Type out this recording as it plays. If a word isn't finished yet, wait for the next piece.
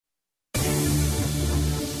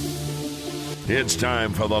It's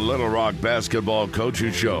time for the Little Rock Basketball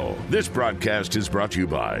Coaches Show. This broadcast is brought to you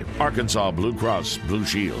by Arkansas Blue Cross Blue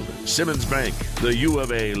Shield, Simmons Bank, the U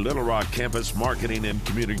of A Little Rock Campus Marketing and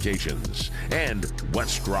Communications, and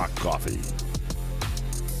West Rock Coffee.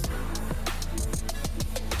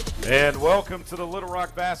 And welcome to the Little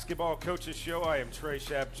Rock Basketball Coaches Show. I am Trey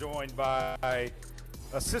Schaap, joined by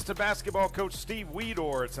assistant basketball coach Steve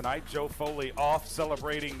Weedor tonight. Joe Foley off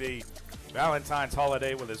celebrating the Valentine's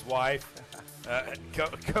holiday with his wife.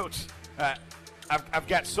 Coach, I've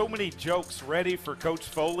got so many jokes ready for Coach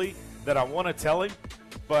Foley that I want to tell him,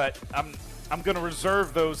 but I'm going to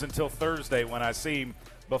reserve those until Thursday when I see him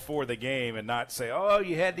before the game and not say, oh,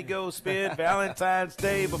 you had to go spend Valentine's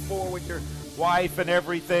Day before with your wife and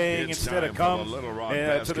everything instead of come to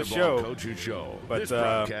the show. But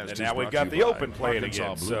and now we've got the Open playing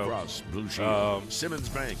again. So Blue Shield, Simmons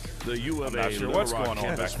Bank, the U of A not sure Little what's Rock going on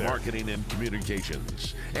Campus back there. Marketing and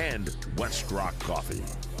Communications, and West Rock Coffee.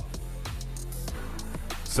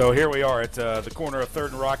 So here we are at the corner of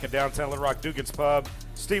 3rd and Rock in downtown Little Rock, Dugan's Pub.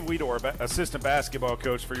 Steve Weedor, assistant basketball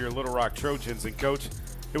coach for your Little Rock Trojans. And, Coach,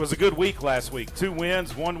 it was a good week last week. 2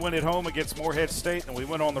 wins, 1 win at home against Morehead State, and we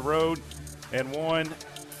went on the road and won.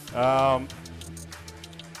 Now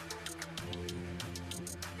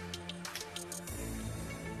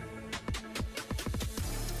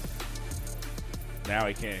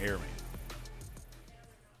he can't hear me.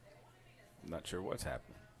 I'm not sure what's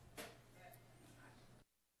happening.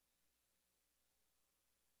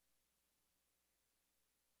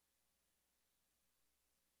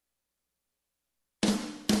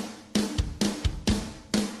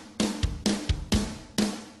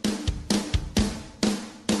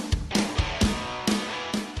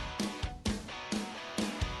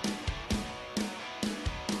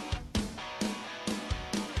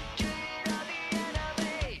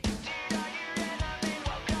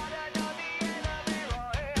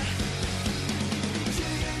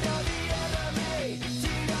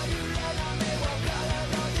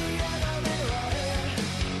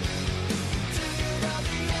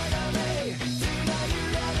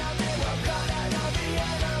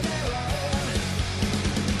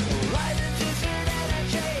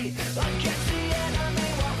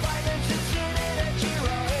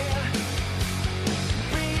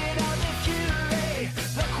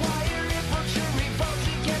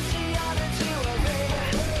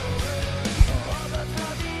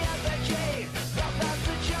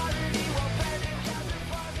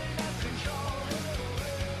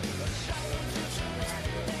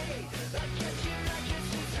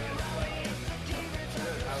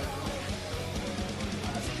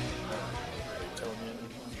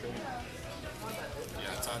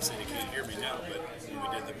 Said he can't hear me now, but when we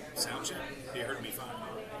did the sound check, he heard me fine.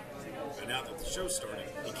 But now that the show started,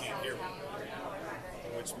 he can't hear me,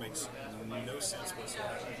 which makes no sense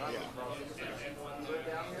whatsoever. Yeah.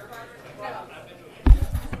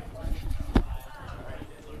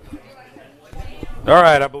 All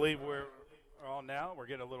right, I believe we're on now. We're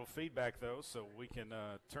getting a little feedback, though, so we can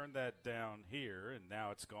turn that down here, and now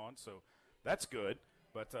it's gone, so that's good.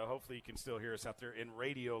 But hopefully you can still hear us out there in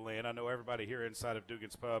radio land. I know everybody here inside of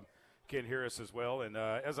Dugan's Pub can hear us as well. And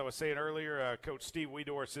as I was saying earlier, Coach Steve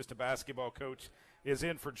Weedor, assistant basketball coach, is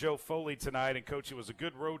in for Joe Foley tonight. And, Coach, it was a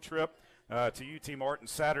good road trip to UT Martin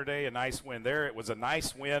Saturday, a nice win there. It was a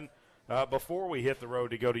nice win before we hit the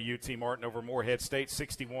road to go to UT Martin over Morehead State,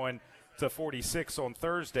 61-46 on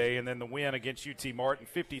Thursday. And then the win against UT Martin,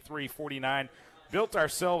 53-49. Built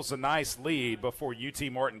ourselves a nice lead before UT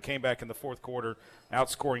Martin came back in the fourth quarter,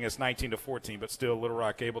 outscoring us 19-14, but still Little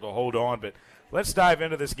Rock able to hold on. But let's dive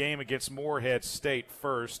into this game against Morehead State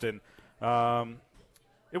first. And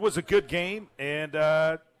it was a good game, and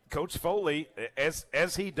Coach Foley,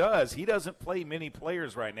 as he does, he doesn't play many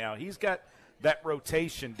players right now. He's got that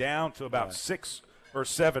rotation down to about 6 or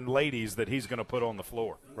 7 ladies that he's going to put on the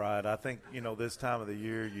floor. Right. I think, this time of the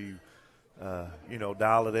year you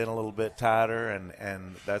dial it in a little bit tighter,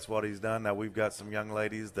 and that's what he's done. Now we've got some young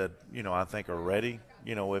ladies that, I think are ready,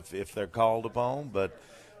 if they're called upon. But,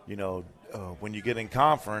 when you get in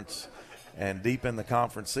conference and deep in the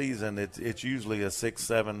conference season, it's usually a 6,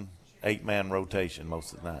 7, 8-man rotation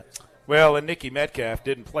most of the night. Well, and Nikki Metcalf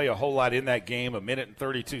didn't play a whole lot in that game, 1 minute and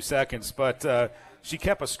 32 seconds, but she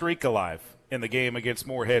kept a streak alive in the game against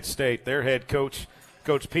Morehead State. Their head coach,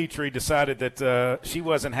 Coach Petrie, decided that she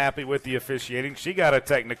wasn't happy with the officiating. She got a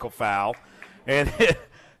technical foul. And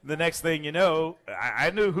the next thing you know, I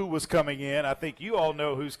knew who was coming in. I think you all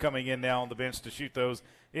know who's coming in now on the bench to shoot those.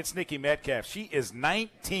 It's Nikki Metcalf. She is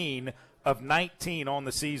 19 of 19 on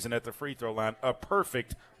the season at the free throw line, a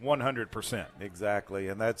perfect 100%. Exactly,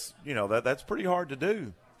 and that's that's pretty hard to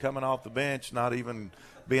do. coming off the bench, not even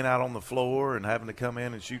being out on the floor and having to come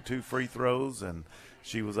in and shoot 2 free throws, and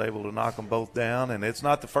she was able to knock them both down. And it's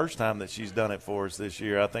not the first time that she's done it for us this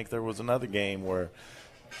year. I think there was another game where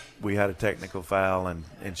we had a technical foul, and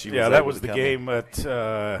she was able to come in. Yeah, that was the game at,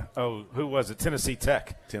 who was it? Tennessee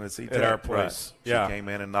Tech. At our place. Right. Yeah. She came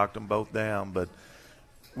in and knocked them both down. But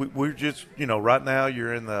we're just, right now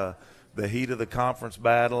you're in the heat of the conference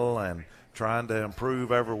battle and trying to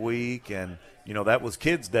improve every week. And, that was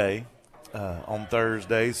Kids Day on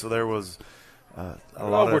Thursday, so there was a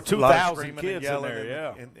lot of 2,000 kids in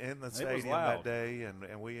there, in the stadium that day,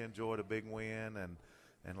 and we enjoyed a big win.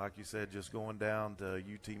 And like you said, just going down to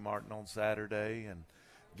UT Martin on Saturday and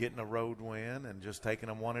getting a road win and just taking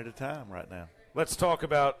them one at a time right now. Let's talk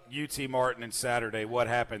about UT Martin and Saturday, what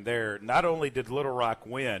happened there. Not only did Little Rock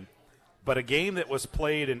win, but a game that was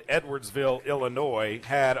played in Edwardsville, Illinois,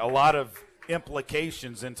 had a lot of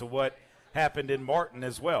implications into what happened in Martin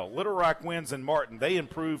as well. Little Rock wins in Martin. They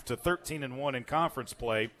improved to 13-1 in conference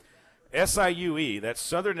play. SIUE, that's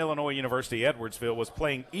Southern Illinois University Edwardsville, was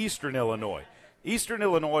playing Eastern Illinois. Eastern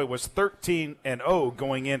Illinois was 13-0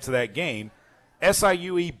 going into that game.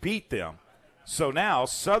 SIUE beat them. So now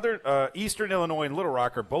Eastern Illinois and Little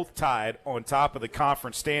Rock are both tied on top of the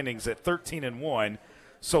conference standings at 13-1.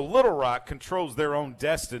 So Little Rock controls their own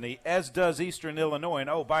destiny, as does Eastern Illinois. And,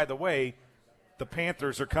 oh, by the way, the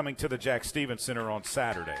Panthers are coming to the Jack Stevens Center on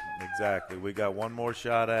Saturday. Exactly. We got one more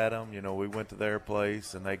shot at them. We went to their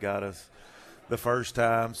place, and they got us the first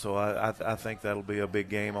time. So I think that'll be a big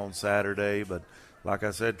game on Saturday. But like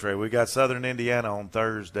I said, Trey, we got Southern Indiana on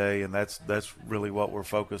Thursday, and that's really what we're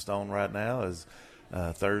focused on right now is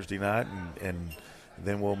Thursday night, and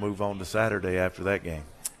then we'll move on to Saturday after that game.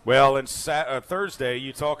 Well, and Thursday,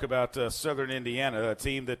 you talk about Southern Indiana, a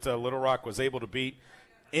team that Little Rock was able to beat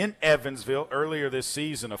in Evansville earlier this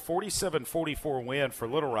season, a 47-44 win for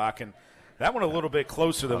Little Rock, and that one a little bit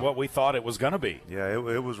closer than what we thought it was going to be. Yeah,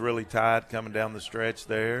 it was really tight coming down the stretch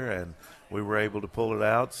there, and we were able to pull it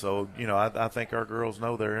out. So, I think our girls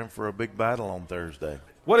know they're in for a big battle on Thursday.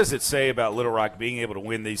 What does it say about Little Rock being able to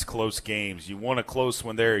win these close games? You won a close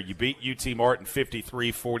one there. You beat UT Martin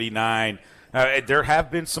 53-49. There have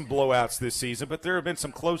been some blowouts this season, but there have been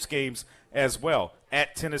some close games as well.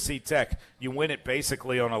 At Tennessee Tech, you win it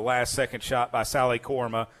basically on a last-second shot by Sally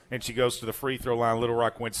Korma, and she goes to the free throw line. Little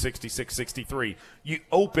Rock wins 66-63. You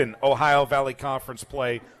open Ohio Valley Conference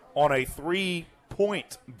play on a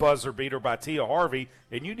 3-point buzzer beater by Tia Harvey,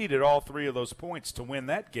 and you needed all 3 of those points to win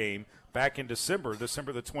that game back in December the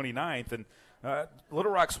 29th. And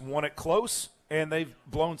Little Rock's won it close, and they've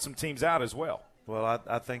blown some teams out as well. Well,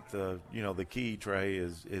 I think the key, Trey,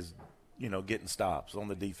 is getting stops on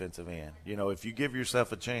the defensive end. If you give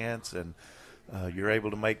yourself a chance and you're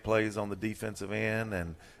able to make plays on the defensive end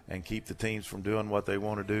and keep the teams from doing what they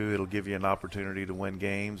want to do, it'll give you an opportunity to win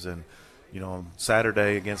games. And, on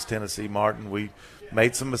Saturday against Tennessee Martin, we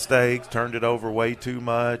made some mistakes, turned it over way too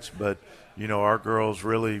much, but, our girls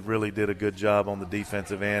really, really did a good job on the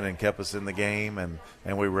defensive end and kept us in the game,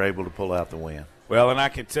 and we were able to pull out the win. Well, and I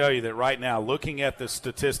can tell you that right now, looking at the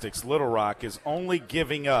statistics, Little Rock is only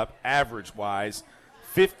giving up, average-wise,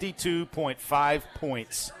 52.5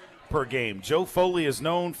 points per game. Joe Foley is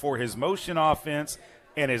known for his motion offense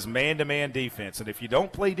and his man-to-man defense. And if you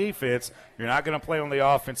don't play defense, you're not going to play on the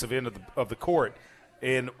offensive end of the court.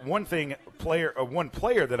 And one player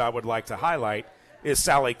that I would like to highlight is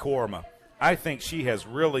Sally Korma. I think she has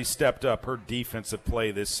really stepped up her defensive play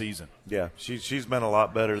this season. Yeah, she's been a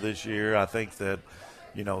lot better this year. I think that,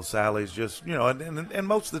 Sally's just, and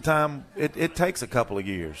most of the time it takes a couple of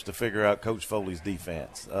years to figure out Coach Foley's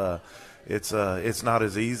defense. It's not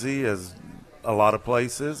as easy as a lot of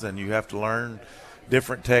places, and you have to learn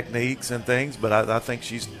different techniques and things, but I think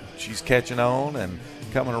she's catching on and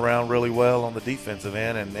coming around really well on the defensive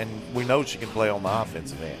end, and we know she can play on the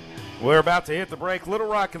offensive end. We're about to hit the break. Little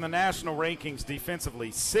Rock in the national rankings defensively,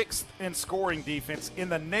 6th in scoring defense in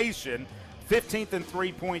the nation, 15th in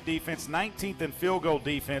three-point defense, 19th in field goal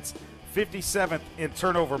defense, 57th in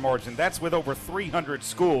turnover margin. That's with over 300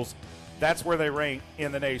 schools. That's where they rank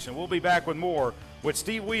in the nation. We'll be back with more with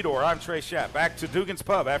Steve Weedor. I'm Trey Schapp. Back to Dugan's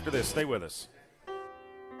Pub after this. Stay with us.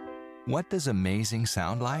 What does amazing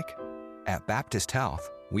sound like? At Baptist Health,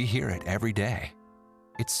 we hear it every day.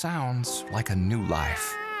 It sounds like a new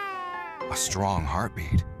life. A strong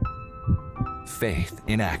heartbeat, faith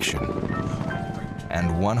in action,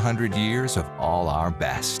 and 100 years of all our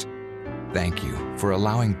best. Thank you for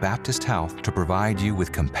allowing Baptist Health to provide you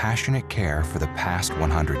with compassionate care for the past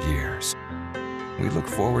 100 years. We look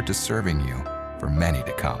forward to serving you for many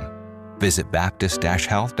to come. Visit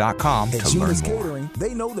Baptist-Health.com At to learn Gina's more. Catering,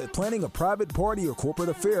 they know that planning a private party or corporate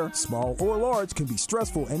affair, small or large, can be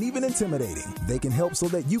stressful and even intimidating. They can help so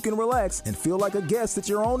that you can relax and feel like a guest at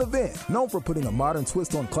your own event. Known for putting a modern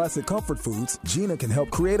twist on classic comfort foods, Gina can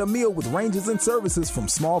help create a meal with ranges and services from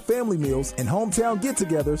small family meals and hometown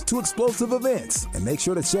get-togethers to explosive events. And make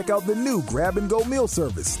sure to check out the new grab-and-go meal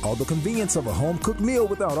service. All the convenience of a home-cooked meal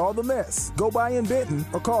without all the mess. Go by in Benton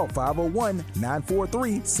or call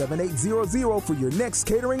 501-943-7800 for your next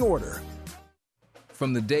catering order.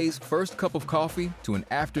 From the day's first cup of coffee to an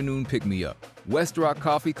afternoon pick-me-up, West Rock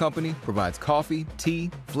Coffee Company provides coffee,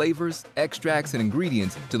 tea, flavors, extracts, and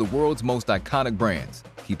ingredients to the world's most iconic brands,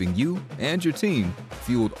 keeping you and your team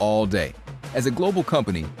fueled all day. As a global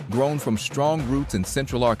company, grown from strong roots in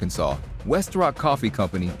Central Arkansas, West Rock Coffee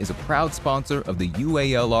Company is a proud sponsor of the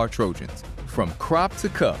UALR Trojans. From crop to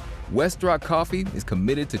cup, West Rock Coffee is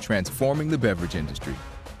committed to transforming the beverage industry.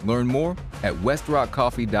 Learn more at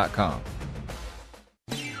westrockcoffee.com.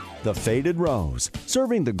 The Faded Rose,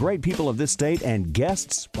 serving the great people of this state and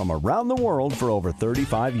guests from around the world for over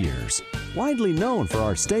 35 years. Widely known for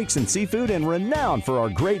our steaks and seafood and renowned for our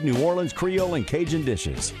great New Orleans Creole and Cajun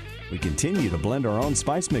dishes. We continue to blend our own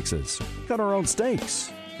spice mixes, cut our own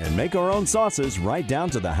steaks, and make our own sauces right down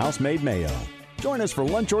to the house-made mayo. Join us for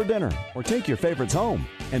lunch or dinner, or take your favorites home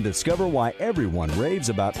and discover why everyone raves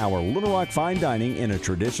about our Little Rock fine dining in a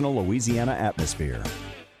traditional Louisiana atmosphere.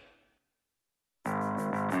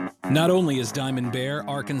 Not only is Diamond Bear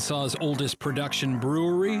Arkansas's oldest production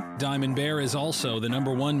brewery, Diamond Bear is also the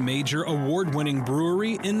 #1 major award-winning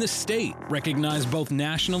brewery in the state, recognized both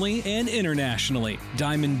nationally and internationally.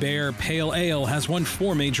 Diamond Bear Pale Ale has won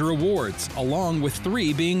 4 major awards, along with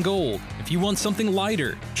 3 being gold. If you want something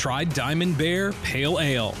lighter, try Diamond Bear Pale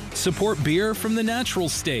Ale. Support beer from the natural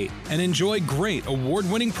state and enjoy great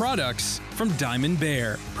award-winning products from Diamond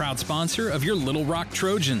Bear, proud sponsor of your Little Rock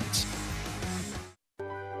Trojans.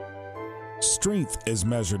 Strength is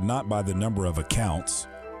measured not by the number of accounts.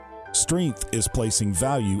 Strength is placing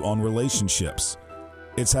value on relationships.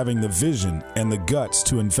 It's having the vision and the guts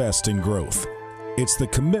to invest in growth. It's the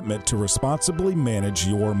commitment to responsibly manage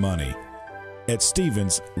your money. At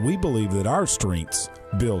Stephens, we believe that our strengths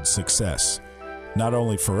build success, not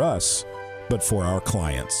only for us, but for our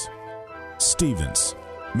clients. Stephens,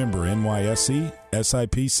 member NYSE,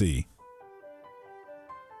 SIPC.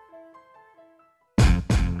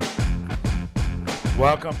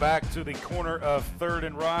 Welcome back to the corner of 3rd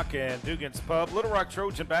and Rock and Dugan's Pub. Little Rock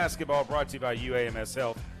Trojan basketball brought to you by UAMS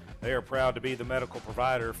Health. They are proud to be the medical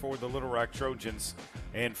provider for the Little Rock Trojans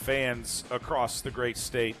and fans across the great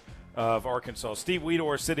state of Arkansas. Steve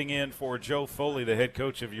Weedor sitting in for Joe Foley, the head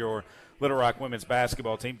coach of your Little Rock women's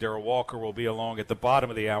basketball team. Darrell Walker will be along at the bottom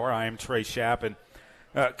of the hour. I am Trey Schapp. And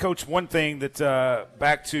Coach, one thing that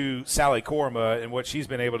back to Sally Korma and what she's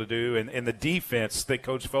been able to do and the defense that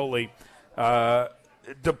Coach Foley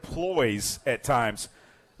deploys at times.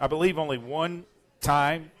 I believe only one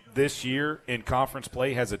time this year in conference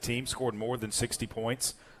play has a team scored more than 60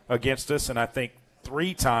 points against us, and I think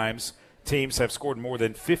 3 times teams have scored more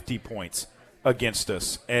than 50 points against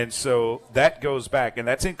us. And so that goes back, and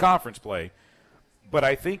that's in conference play. But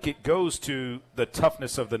I think it goes to the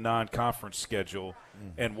toughness of the non-conference schedule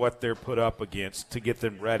and what they're put up against to get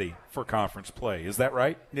them ready for conference play. Is that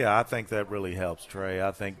right? Yeah, I think that really helps, Trey. I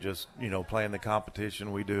think just, playing the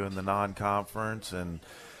competition we do in the non-conference and,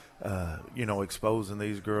 exposing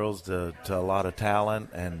these girls to a lot of talent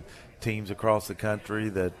and teams across the country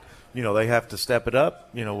that, they have to step it up.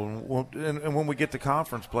 And when we get to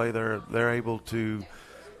conference play, they're able to,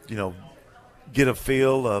 get a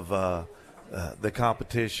feel of the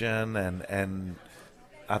competition and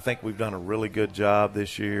I think we've done a really good job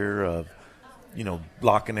this year of,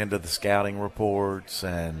 locking into the scouting reports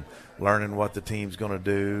and learning what the team's going to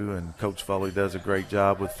do. And Coach Foley does a great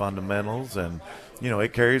job with fundamentals, and,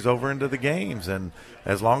 it carries over into the games. And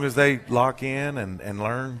as long as they lock in and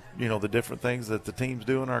learn, the different things that the teams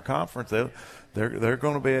do in our conference, they're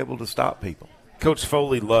going to be able to stop people. Coach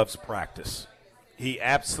Foley loves practice. He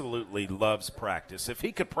absolutely loves practice. If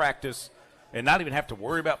he could practice and not even have to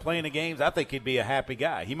worry about playing the games, I think he'd be a happy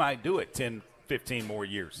guy. He might do it 10, 15 more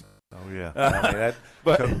years. Oh, yeah.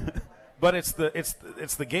 But it's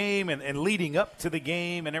the game and leading up to the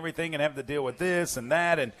game and everything and having to deal with this and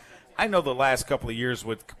that. And I know the last couple of years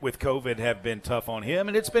with COVID have been tough on him,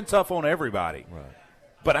 and it's been tough on everybody. Right.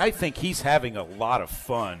 But I think he's having a lot of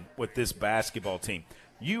fun with this basketball team.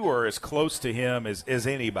 You are as close to him as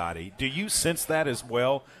anybody. Do you sense that as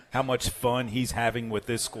well, how much fun he's having with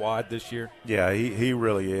this squad this year? Yeah, he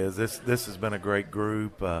really is. This has been a great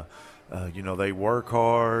group. They work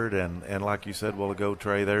hard, and like you said a while ago,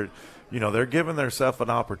 Trey, they're giving themselves an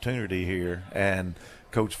opportunity here, and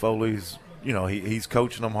Coach Foley's, he's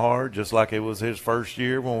coaching them hard, just like it was his first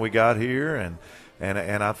year when we got here, and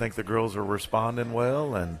I think the girls are responding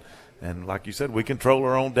well, and like you said, we control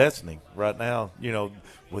our own destiny right now.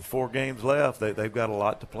 With 4 games left, they've got a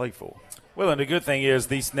lot to play for. Well, and the good thing is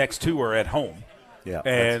these next 2 are at home. Yeah,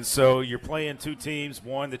 and so you're playing 2 teams,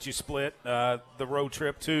 one that you split the road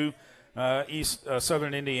trip to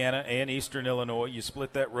Southern Indiana and Eastern Illinois. You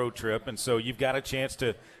split that road trip, and so you've got a chance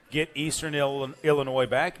to get Eastern Illinois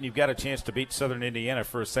back, and you've got a chance to beat Southern Indiana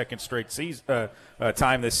for a second straight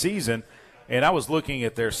time this season. And I was looking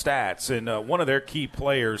at their stats, and one of their key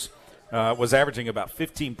players was averaging about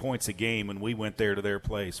 15 points a game when we went there to their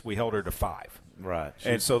place. We held her to 5. Right.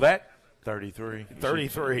 And so that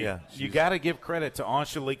 33. Yeah. You got to give credit to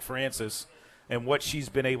Angelique Francis and what she's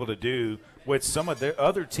been able to do with some of their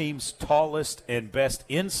other team's tallest and best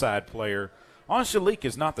inside player. Angelique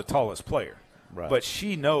is not the tallest player, but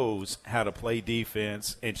she knows how to play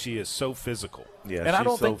defense, and she is so physical. Yeah, and I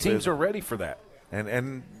don't think teams are ready for that.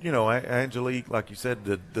 And Angelique, like you said,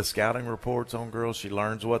 the scouting reports on girls, she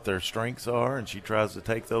learns what their strengths are, and she tries to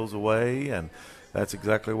take those away, and that's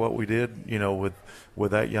exactly what we did,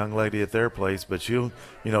 with that young lady at their place. But she'll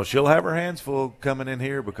have her hands full coming in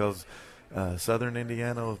here because Southern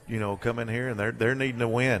Indiana, come in here and they're needing to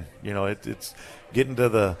win. It's getting to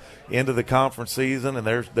the end of the conference season, and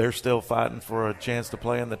they're still fighting for a chance to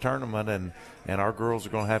play in the tournament, and our girls are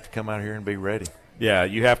going to have to come out here and be ready. Yeah,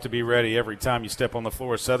 you have to be ready every time you step on the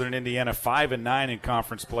floor. Southern Indiana 5-9 in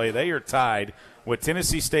conference play. They are tied with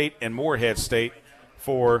Tennessee State and Morehead State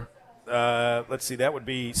for that would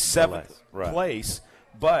be 7th place.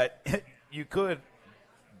 But you could,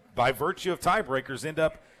 by virtue of tiebreakers, end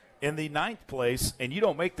up in the 9th place, and you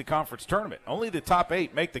don't make the conference tournament. Only the top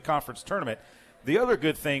 8 make the conference tournament. The other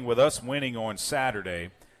good thing with us winning on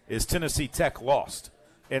Saturday is Tennessee Tech lost.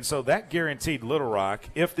 And so that guaranteed Little Rock,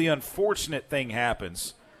 if the unfortunate thing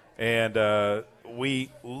happens and we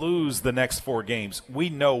lose the next 4 games, we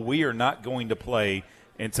know we are not going to play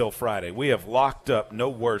until Friday. We have locked up no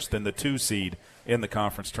worse than the 2 seed in the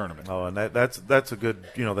conference tournament. Oh, and that's a good,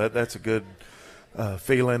 that's a good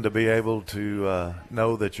feeling to be able to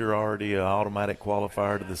know that you're already an automatic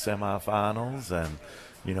qualifier to the semifinals. And,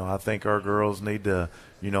 I think our girls need to,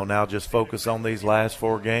 now just focus on these last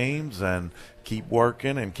 4 games and keep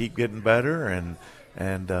working and keep getting better. And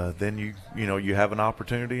then you have an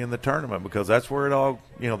opportunity in the tournament, because that's where it all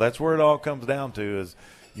comes down to is,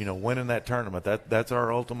 winning that tournament. That's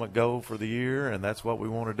our ultimate goal for the year, and that's what we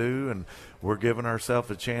want to do. And we're giving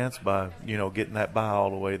ourselves a chance by, getting that bye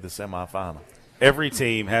all the way to the semifinal. Every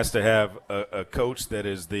team has to have a coach that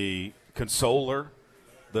is the consoler,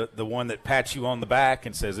 the one that pats you on the back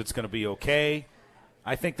and says it's going to be okay.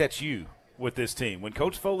 I think that's you with this team. When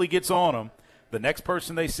Coach Foley gets on them, the next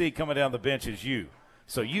person they see coming down the bench is you.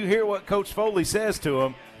 So you hear what Coach Foley says to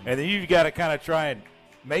them, and then you've got to kind of try and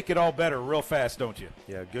make it all better real fast, don't you?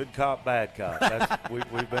 Yeah, good cop, bad cop.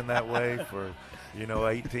 We've been that way for,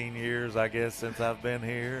 18 years, I guess, since I've been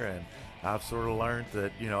here, and I've sort of learned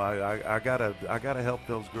that, I gotta help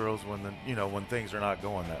those girls when things are not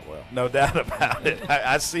going that well. No doubt about it.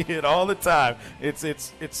 I see it all the time.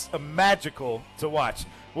 It's magical to watch.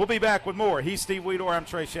 We'll be back with more. He's Steve Weedor. I'm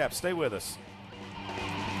Trey Schapp. Stay with us.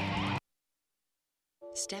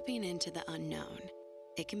 Stepping into the unknown,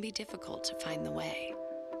 it can be difficult to find the way.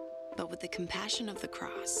 But with the compassion of the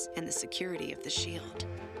cross and the security of the shield,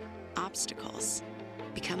 obstacles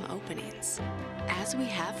become openings. As we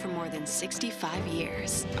have for more than 65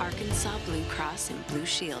 years, Arkansas Blue Cross and Blue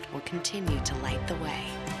Shield will continue to light the way,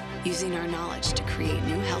 using our knowledge to create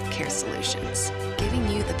new healthcare solutions, giving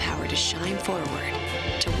you the power to shine forward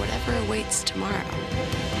to whatever awaits tomorrow.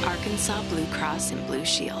 Arkansas Blue Cross and Blue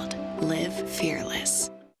Shield. Live fearless.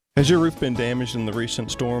 Has your roof been damaged in the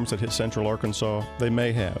recent storms that hit Central Arkansas? They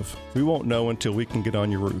may have. We won't know until we can get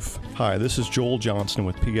on your roof. Hi, this is Joel Johnston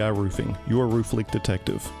with PI Roofing, your roof leak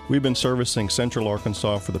detective. We've been servicing Central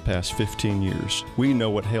Arkansas for the past 15 years. We know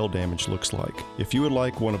what hail damage looks like. If you would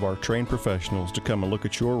like one of our trained professionals to come and look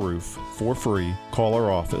at your roof for free, call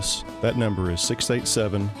our office. That number is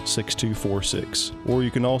 687-6246. Or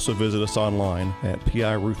you can also visit us online at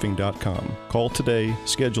piroofing.com. Call today,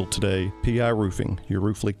 schedule today. PI Roofing, your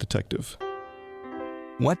roof leak detective.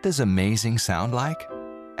 What does amazing sound like?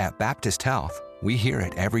 At Baptist Health, we hear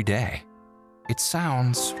it every day. It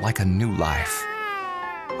sounds like a new life,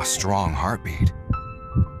 a strong heartbeat,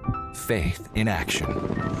 faith in action,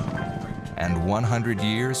 and 100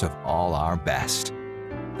 years of all our best.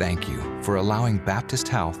 Thank you for allowing Baptist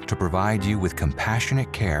Health to provide you with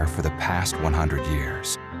compassionate care for the past 100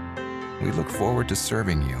 years. We look forward to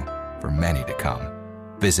serving you for many to come.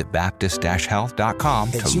 Visit Baptist-Health.com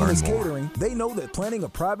At to learn Gina's more. Catering, they know that planning a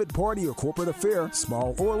private party or corporate affair,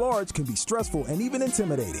 small or large, can be stressful and even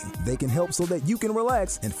intimidating. They can help so that you can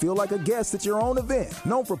relax and feel like a guest at your own event.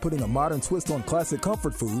 Known for putting a modern twist on classic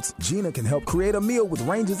comfort foods, Gina can help create a meal with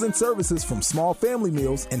ranges and services from small family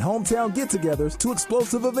meals and hometown get-togethers to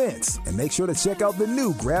explosive events. And make sure to check out the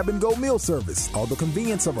new grab-and-go meal service, all the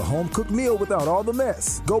convenience of a home-cooked meal without all the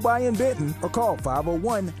mess. Go by in Benton or call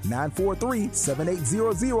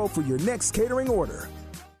 501-943-7800 for your next catering order.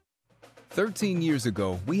 13 years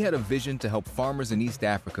ago, we had a vision to help farmers in East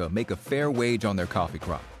Africa make a fair wage on their coffee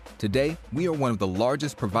crop. Today, we are one of the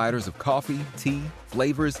largest providers of coffee, tea,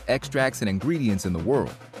 flavors, extracts, and ingredients in the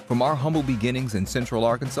world. From our humble beginnings in Central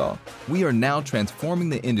Arkansas, we are now transforming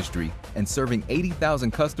the industry and serving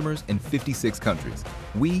 80,000 customers in 56 countries.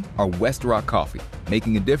 We are West Rock Coffee,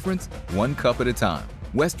 making a difference one cup at a time.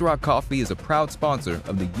 West Rock Coffee is a proud sponsor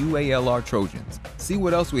of the UALR Trojans. See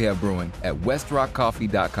what else we have brewing at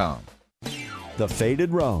westrockcoffee.com. The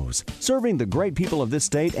Faded Rose, serving the great people of this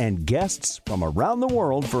state and guests from around the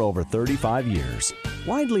world for over 35 years.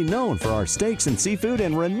 Widely known for our steaks and seafood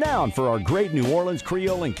and renowned for our great New Orleans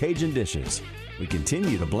Creole and Cajun dishes. We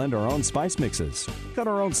continue to blend our own spice mixes, cut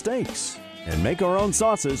our own steaks, and make our own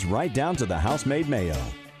sauces right down to the house-made mayo.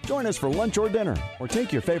 Join us for lunch or dinner, or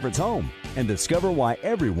take your favorites home and discover why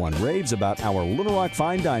everyone raves about our Little Rock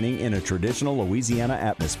fine dining in a traditional Louisiana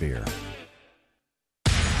atmosphere.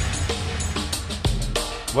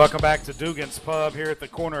 Welcome back to Dugan's Pub here at the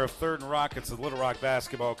corner of 3rd and Rock. It's the Little Rock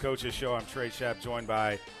Basketball Coaches Show. I'm Trey Schapp, joined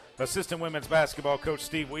by assistant women's basketball coach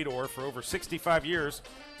Steve Weedor. For over 65 years,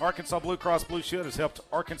 Arkansas Blue Cross Blue Shield has helped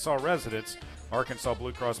Arkansas residents. Arkansas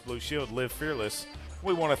Blue Cross Blue Shield, live fearless.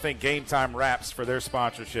 We want to thank Game Time Wraps for their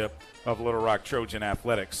sponsorship of Little Rock Trojan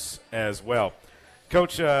Athletics as well.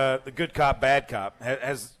 Coach, the good cop, bad cop,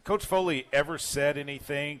 has Coach Foley ever said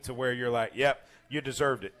anything to where you're like, yep, you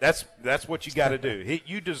deserved it? That's what you got to do.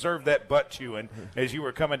 You deserve that butt chewing as you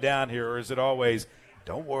were coming down here, or is it always,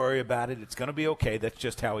 don't worry about it, it's going to be okay, that's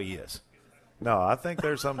just how he is? No, I think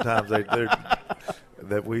there's sometimes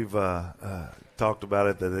that we've talked about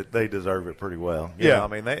it that they deserve it pretty well. You know, I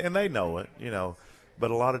mean, they know it, you know. But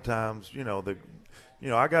a lot of times,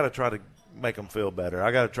 I got to try to make them feel better.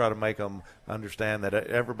 I got to try to make them understand that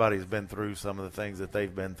everybody's been through some of the things that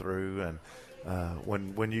they've been through, and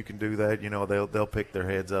when you can do that, they'll pick their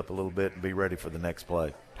heads up a little bit and be ready for the next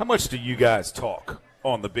play. How much do you guys talk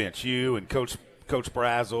on the bench, you and Coach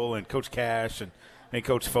Brazel and Coach Cash and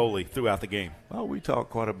Coach Foley throughout the game? Well, we talk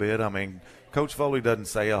quite a bit. I mean, Coach Foley doesn't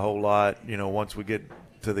say a whole lot. Once we get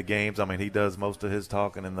to the games, I mean, he does most of his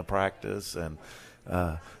talking in the practice, and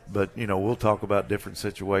but we'll talk about different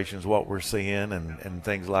situations, what we're seeing, and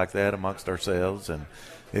things like that amongst ourselves, and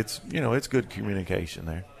it's good communication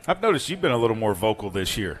there. I've noticed you've been a little more vocal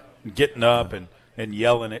this year, getting up and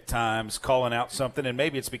yelling at times, calling out something, and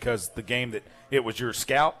maybe it's because the game that it was your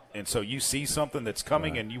scout, and so you see something that's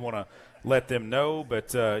coming and you want to let them know.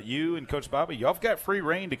 But you and Coach Bobby, y'all have got free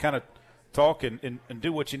reign to kind of talk and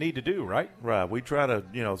do what you need to do, right? Right. We try to,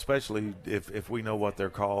 especially if we know what their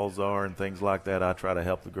calls are and things like that, I try to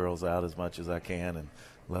help the girls out as much as I can and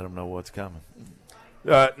let them know what's coming.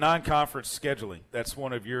 Non-conference scheduling, that's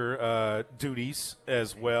one of your duties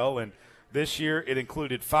as well. And this year it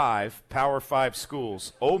included 5 Power 5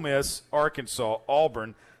 schools: Ole Miss, Arkansas,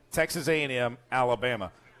 Auburn, Texas A&M,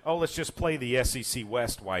 Alabama. Oh, let's just play the SEC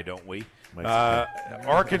West, why don't we?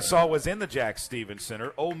 Arkansas was in the Jack Stevens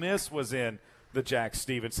Center. Ole Miss was in the Jack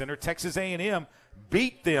Stevens Center. Texas A&M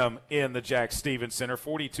beat them in the Jack Stevens Center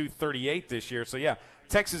 42-38 this year. So, yeah,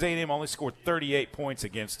 Texas A&M only scored 38 points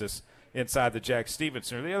against us inside the Jack Stevens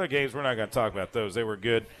Center. The other games, we're not going to talk about those. They were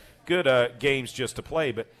good games just to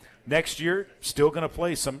play. But next year, still going to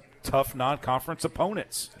play some tough non-conference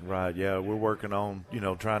opponents. Right, yeah. We're working on,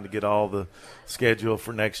 trying to get all the schedule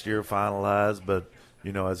for next year finalized. But,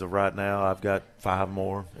 as of right now, I've got 5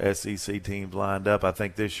 more SEC teams lined up. I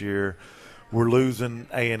think this year we're losing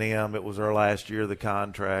A&M. It was our last year of the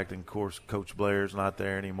contract. And, of course, Coach Blair's not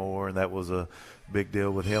there anymore, and that was a big deal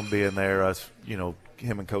with him being there. Us,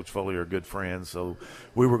 him and Coach Foley are good friends, so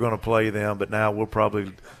we were going to play them. But now we'll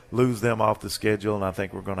probably lose them off the schedule, and I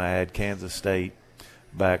think we're going to add Kansas State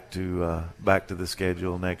back to the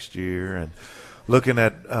schedule next year. And looking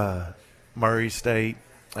at Murray State,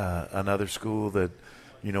 another school that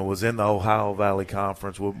was in the Ohio Valley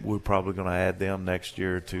Conference, we're probably going to add them next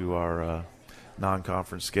year to our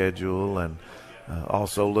non-conference schedule. And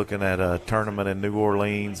also looking at a tournament in New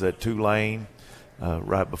Orleans at Tulane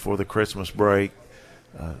right before the Christmas break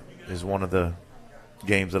is one of the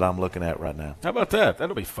games that I'm looking at right now. How about that?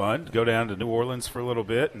 That'll be fun. Go down to New Orleans for a little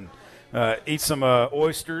bit and eat some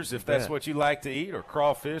oysters if that's what you like to eat, or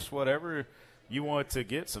crawfish, whatever you want to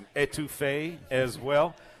get, some etouffee as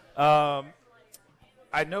well.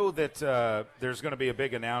 I know that there's going to be a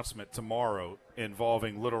big announcement tomorrow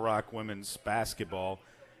involving Little Rock women's basketball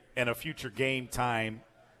and a future game time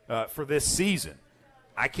for this season.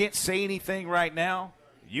 I can't say anything right now.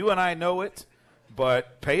 You and I know it,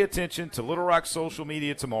 but pay attention to Little Rock social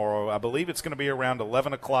media tomorrow. I believe it's going to be around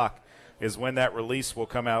 11 o'clock is when that release will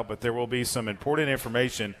come out, but there will be some important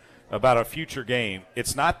information about a future game.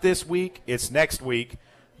 It's not this week, it's next week,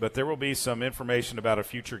 but there will be some information about a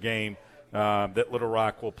future game that Little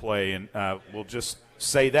Rock will play, and we'll just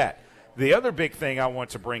say that. The other big thing I want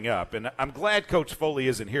to bring up, and I'm glad Coach Foley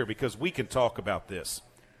isn't here because we can talk about this.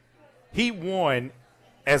 He won,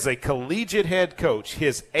 as a collegiate head coach,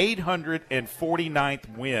 his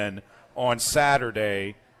 849th win on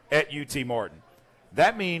Saturday at UT Martin.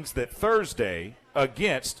 That means that Thursday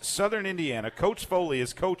against Southern Indiana, Coach Foley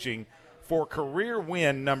is coaching for career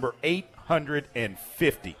win number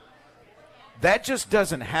 850. That just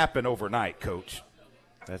doesn't happen overnight, Coach.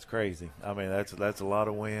 That's crazy. I mean, that's a lot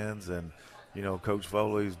of wins, and you know, Coach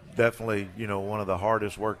Foley's definitely, you know, one of the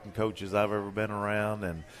hardest working coaches I've ever been around,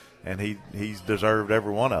 and he's deserved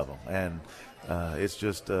every one of them. And it's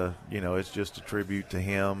just you know, it's just a tribute to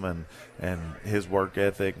him and his work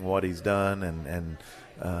ethic and what he's done, and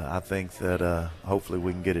I think that hopefully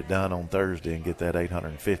we can get it done on Thursday and get that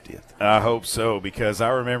 850th. I hope so, because I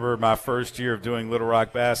remember my first year of doing Little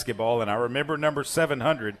Rock basketball, and I remember number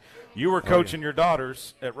 700. You were coaching your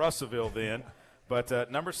daughters at Russellville then, but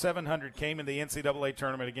number 700 came in the NCAA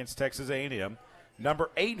tournament against Texas A&M. Number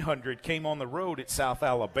 800 came on the road at South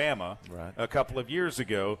Alabama a couple of years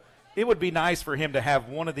ago. It would be nice for him to have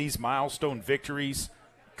one of these milestone victories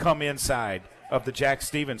come inside of the Jack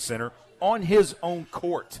Stevens Center on his own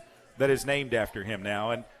court that is named after him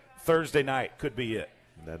now, and Thursday night could be it.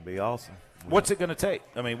 That'd be awesome. What's it going to take?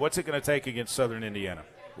 I mean, what's it going to take against Southern Indiana?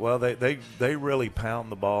 Well, they really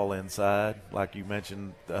pound the ball inside. Like you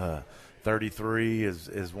mentioned, 33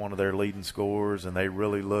 is one of their leading scorers, and they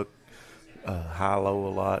really look high-low a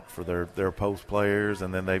lot for their post players,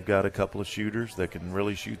 and then they've got a couple of shooters that can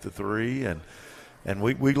really shoot the three, and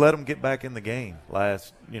we let them get back in the game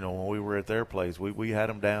last, you know, when we were at their place. We had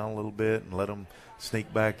them down a little bit and let them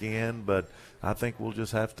sneak back in, but I think we'll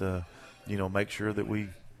just have to, you know, make sure that we,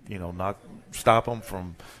 you know, stop them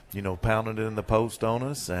from, you know, pounding it in the post on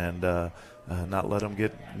us, and not let them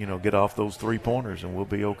get off those 3-pointers, and we'll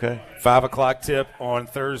be okay. 5 o'clock tip on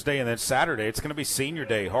Thursday, and then Saturday it's going to be Senior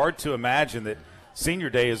Day. Hard to imagine that Senior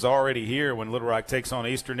Day is already here when Little Rock takes on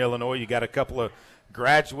Eastern Illinois. You got a couple of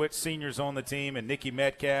graduate seniors on the team, and Nikki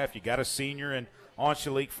Metcalf. You got a senior in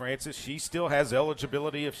Angelique Francis. She still has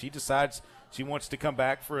eligibility if she decides she wants to come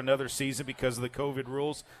back for another season because of the COVID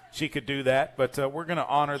rules. She could do that, but we're going to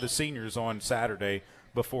honor the seniors on Saturday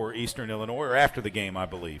before Eastern Illinois, or after the game, I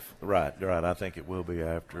believe. Right. I think it will be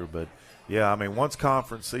after, but yeah, I mean, once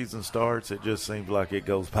conference season starts, it just seems like it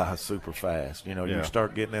goes by super fast. You know, you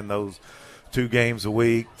start getting in those 2 games a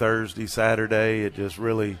week, Thursday, Saturday. It just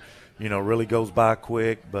really goes by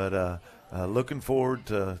quick, but looking forward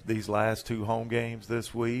to these last 2 home games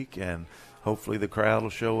this week, and hopefully the crowd will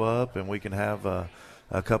show up and we can have a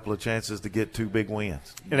couple of chances to get 2 big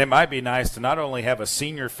wins. And it might be nice to not only have a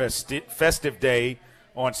senior festive day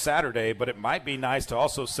on Saturday, but it might be nice to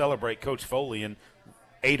also celebrate Coach Foley and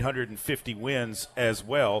 850 wins as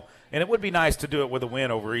well. And it would be nice to do it with a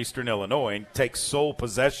win over Eastern Illinois and take sole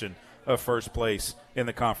possession of first place in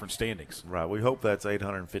the conference standings. Right. We hope that's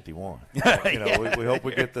 851. We hope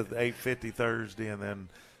we get the 850 Thursday, and then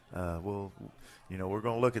we're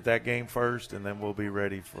going to look at that game first, and then we'll be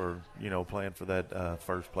ready for, playing for that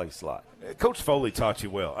first place slot. Coach Foley taught you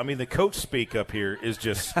well. I mean, the coach speak up here is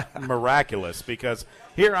just miraculous, because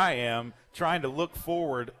here I am trying to look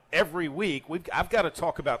forward every week. I've got to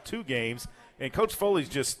talk about 2 games, and Coach Foley's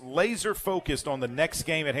just laser focused on the next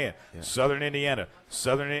game at hand. Yeah. Southern Indiana.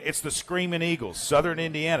 It's the Screaming Eagles. Southern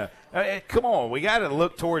Indiana. Come on, we got to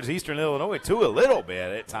look towards Eastern Illinois too a little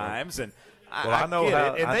bit at times, and I know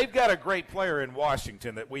get it. And they've got a great player in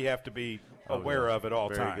Washington that we have to be aware of at all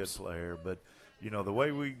times. Very good player, but the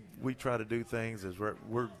way we try to do things is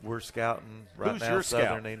we're scouting right now. Your Southern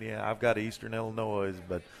scout? Indiana. I've got Eastern Illinois,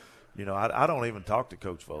 but I don't even talk to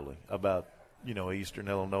Coach Foley about Eastern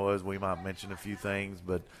Illinois. We might mention a few things,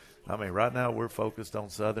 but I mean, right now we're focused on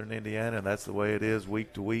Southern Indiana, and that's the way it is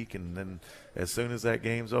week to week. And then as soon as that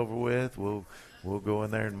game's over with, we'll go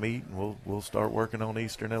in there and meet, and we'll start working on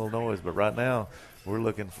Eastern Illinois. But right now we're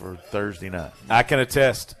looking for Thursday night. I can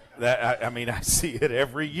attest. I mean, I see it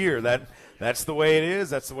every year. That's the way it is.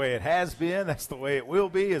 That's the way it has been. That's the way it will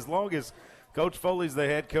be. As long as Coach Foley's the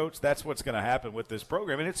head coach, that's what's going to happen with this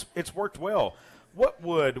program. And it's worked well. What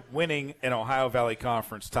would winning an Ohio Valley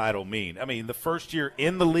Conference title mean? I mean, the first year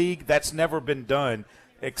in the league, that's never been done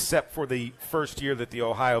except for the first year that the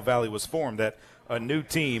Ohio Valley was formed, that a new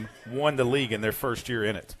team won the league in their first year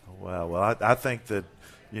in it. Well, I think that,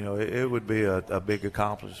 it would be a big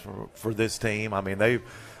accomplishment for this team. I mean,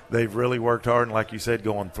 they've really worked hard, and like you said,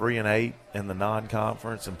 going 3-8 in the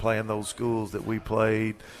non-conference and playing those schools that we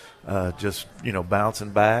played, just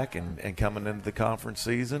bouncing back and coming into the conference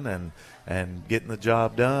season and getting the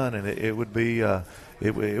job done, and it would be a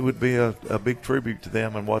big tribute to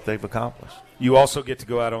them and what they've accomplished. You also get to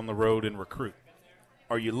go out on the road and recruit.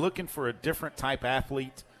 Are you looking for a different type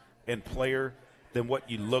athlete and player than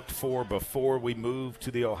what you looked for before we moved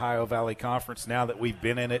to the Ohio Valley Conference? Now that we've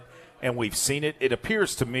been in it and we've seen it, it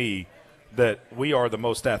appears to me that we are the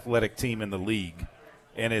most athletic team in the league.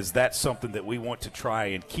 And is that something that we want to try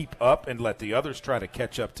and keep up and let the others try to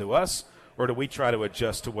catch up to us, or do we try to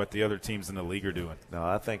adjust to what the other teams in the league are doing? No,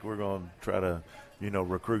 I think we're going to try to,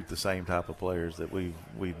 recruit the same type of players that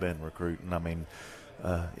we've been recruiting. I mean,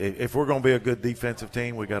 if we're going to be a good defensive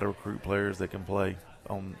team, we got to recruit players that can play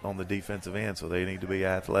on the defensive end. So they need to be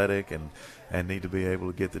athletic and need to be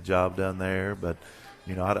able to get the job done there. But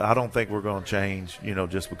I don't think we're going to change,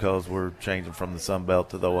 just because we're changing from the Sun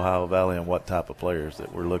Belt to the Ohio Valley and what type of players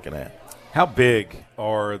that we're looking at. How big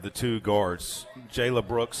are the two guards, Jayla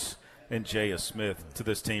Brooks and Jaya Smith, to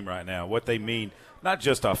this team right now? What they mean, not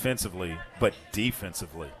just offensively, but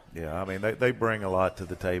defensively. Yeah, I mean, they bring a lot to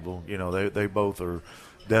the table. They both are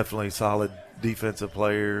definitely solid defensive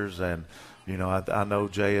players. And, I know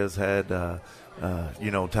Jaya's had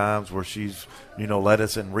times where she's, led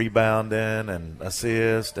us in rebounding and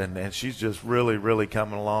assist, and she's just really, really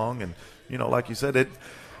coming along. And, like you said,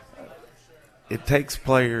 it takes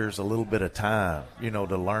players a little bit of time,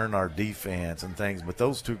 to learn our defense and things. But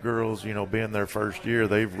those two girls, being their first year,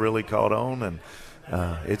 they've really caught on. And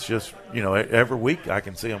it's just, every week I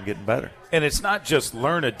can see them getting better. And it's not just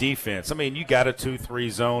learn a defense. I mean, you got a 2-3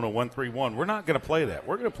 zone, a 1-3-1. We're not going to play that.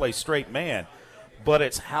 We're going to play straight man. But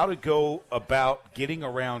it's how to go about getting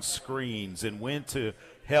around screens and when to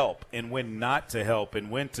help and when not to help and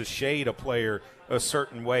when to shade a player a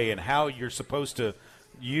certain way and how you're supposed to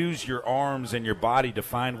use your arms and your body to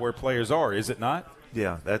find where players are, is it not?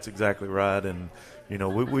 Yeah, that's exactly right. And,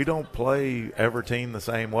 we don't play every team the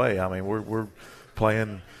same way. I mean, we're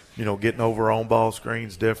playing, getting over on ball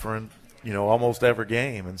screens different, almost every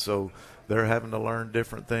game. And so they're having to learn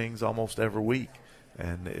different things almost every week.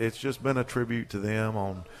 And it's just been a tribute to them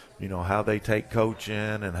on, how they take coaching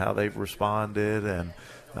and how they've responded. And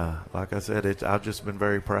like I said, I've just been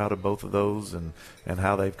very proud of both of those and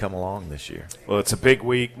how they've come along this year. Well, it's a big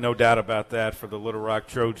week, no doubt about that, for the Little Rock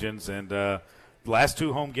Trojans. And last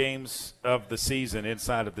two home games of the season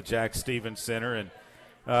inside of the Jack Stevens Center. And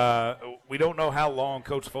we don't know how long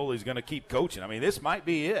Coach Foley's going to keep coaching. I mean, this might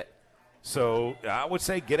be it. So I would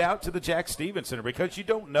say get out to the Jack Stevens Center because you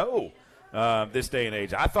don't know this day and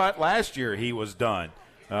age. I thought last year he was done.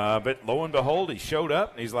 But lo and behold, he showed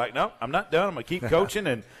up, and he's like, no, I'm not done. I'm going to keep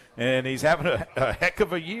coaching, and he's having a heck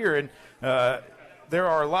of a year. And there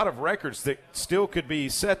are a lot of records that still could be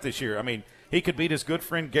set this year. I mean, he could beat his good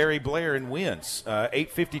friend Gary Blair in wins.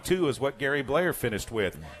 852 is what Gary Blair finished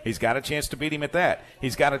with. He's got a chance to beat him at that.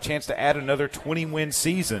 He's got a chance to add another 20-win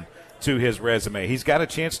season to his resume. He's got a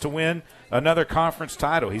chance to win another conference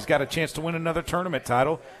title. He's got a chance to win another tournament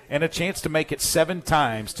title and a chance to make it 7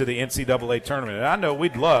 times to the NCAA tournament. And I know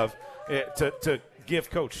we'd love to give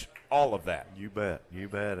Coach all of that. You bet.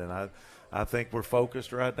 And I think we're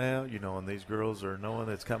focused right now, and these girls are knowing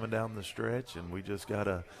it's coming down the stretch, and we just got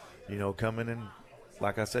to, come in and,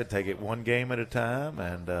 like I said, take it one game at a time,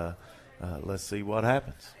 and let's see what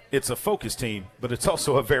happens. It's a focused team, but it's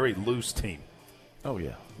also a very loose team. Oh,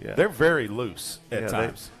 yeah. They're very loose at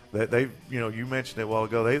times. They you mentioned it a while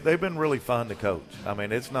ago. They've been really fun to coach. I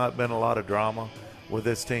mean, it's not been a lot of drama with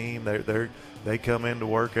this team. They come into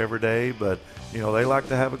work every day, but, they like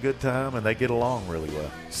to have a good time, and they get along really well.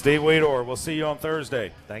 Steve Weedor, we'll see you on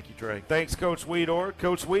Thursday. Thank you, Trey. Thanks, Coach Weedor.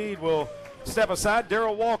 Coach Weed will step aside.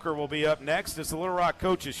 Darrell Walker will be up next. It's the Little Rock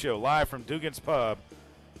Coaches Show, live from Dugan's Pub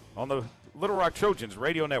on the Little Rock Trojans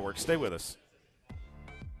Radio Network. Stay with us.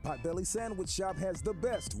 Potbelly Sandwich Shop has the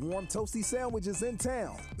best warm toasty sandwiches in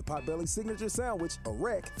town. The Potbelly Signature Sandwich, a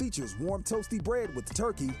wreck, features warm toasty bread with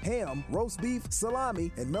turkey, ham, roast beef,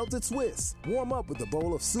 salami, and melted Swiss. Warm up with a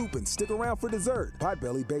bowl of soup and stick around for dessert.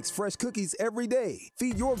 Potbelly bakes fresh cookies every day.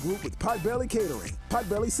 Feed your group with Potbelly Catering.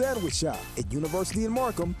 Potbelly Sandwich Shop at University in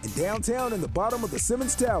Markham and downtown in the bottom of the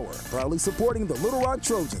Simmons Tower. Proudly supporting the Little Rock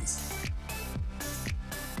Trojans.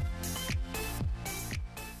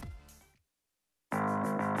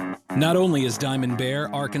 Not only is Diamond Bear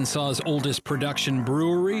Arkansas's oldest production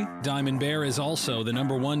brewery, Diamond Bear is also the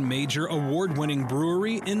 #1 major award-winning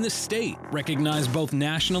brewery in the state, recognized both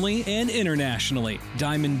nationally and internationally.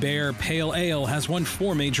 Diamond Bear Pale Ale has won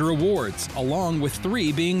 4 major awards, along with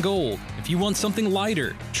 3 being gold. If you want something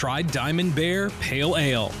lighter, try Diamond Bear Pale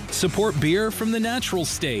Ale. Support beer from the natural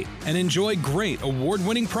state and enjoy great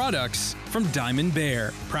award-winning products from Diamond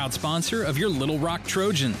Bear, proud sponsor of your Little Rock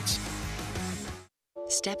Trojans.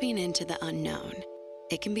 Stepping into the unknown,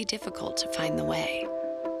 it can be difficult to find the way.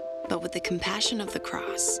 But with the compassion of the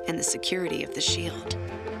cross and the security of the shield,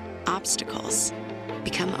 obstacles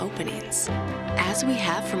become openings. As we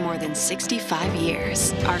have for more than 65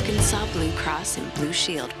 years, Arkansas Blue Cross and Blue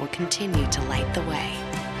Shield will continue to light the way,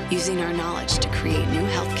 using our knowledge to create new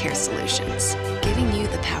healthcare solutions, giving you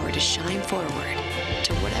the power to shine forward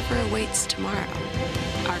to whatever awaits tomorrow.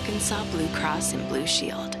 Arkansas Blue Cross and Blue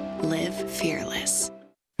Shield. Live fearless.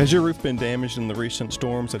 Has your roof been damaged in the recent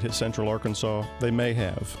storms that hit central Arkansas? They may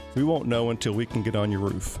have. We won't know until we can get on your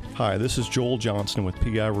roof. Hi, this is Joel Johnston with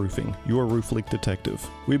PI Roofing, your roof leak detective.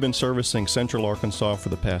 We've been servicing central Arkansas for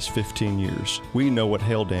the past 15 years. We know what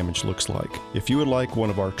hail damage looks like. If you would like one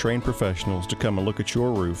of our trained professionals to come and look at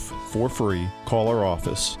your roof for free, call our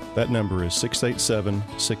office. That number is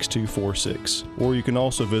 687-6246. Or you can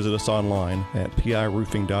also visit us online at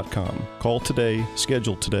piroofing.com. Call today,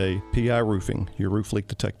 schedule today, PI Roofing, your roof leak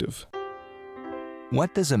detective.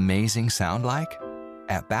 What does amazing sound like?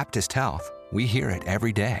 At Baptist Health, we hear it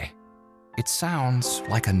every day. It sounds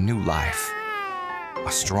like a new life, a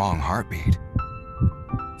strong heartbeat,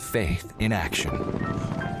 faith in action,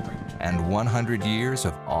 and 100 years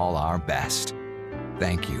of all our best.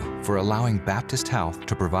 Thank you for allowing Baptist Health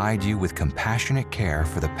to provide you with compassionate care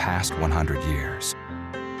for the past 100 years.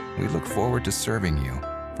 We look forward to serving you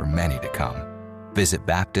for many to come. Visit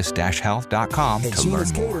Baptist-Health.com At to learn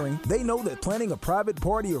Gina's more. Catering, they know that planning a private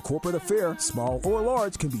party or corporate affair, small or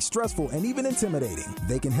large, can be stressful and even intimidating.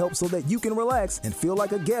 They can help so that you can relax and feel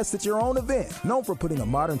like a guest at your own event. Known for putting a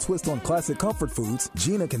modern twist on classic comfort foods,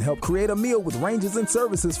 Gina can help create a meal with ranges and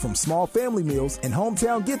services from small family meals and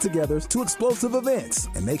hometown get-togethers to explosive events.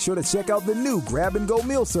 And make sure to check out the new grab-and-go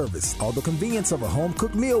meal service, all the convenience of a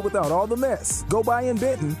home-cooked meal without all the mess. Go by in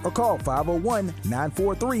Benton or call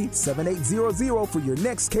 501-943-7800 for your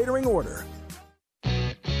next catering order.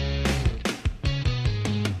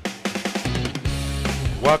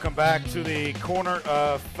 Welcome back to the corner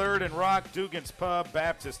of 3rd and Rock, Dugan's Pub,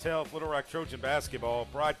 Baptist Health, Little Rock Trojan basketball.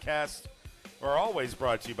 Broadcasts are always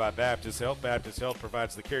brought to you by Baptist Health. Baptist Health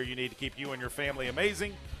provides the care you need to keep you and your family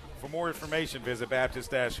amazing. For more information, visit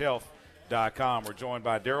Baptist-Health.com. We're joined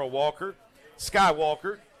by Darrell Walker, Sky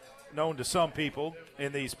Walker, known to some people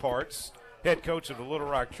in these parts, head coach of the Little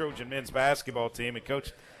Rock Trojan men's basketball team. And,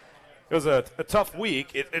 Coach, it was a tough week.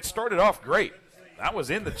 It started off great. I was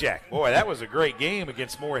in the Jack. Boy, that was a great game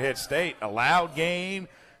against Morehead State. A loud game,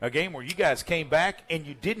 a game where you guys came back and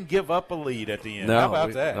you didn't give up a lead at the end. No, how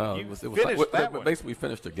about that? No, you finished that one. Basically, we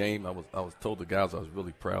finished the game. I was told the guys I was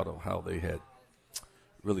really proud of how they had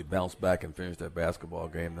really bounced back and finished that basketball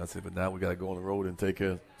game. And I said, but now we got to go on the road and take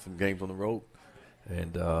care of some games on the road.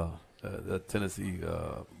 And that Tennessee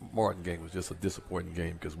Martin game was just a disappointing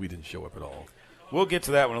game because we didn't show up at all. We'll get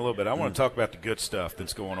to that one in a little bit. I want to talk about the good stuff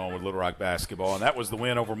that's going on with Little Rock basketball, and that was the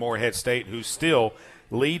win over Morehead State, who still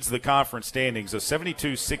leads the conference standings, a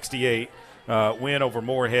 72-68 win over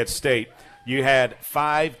Morehead State. You had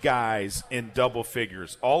 5 guys in double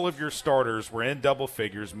figures. All of your starters were in double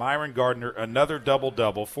figures. Myron Gardner, another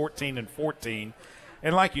double-double, 14 and 14.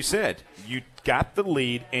 And like you said, you got the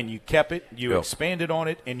lead and you kept it, you expanded on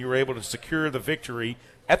it, and you were able to secure the victory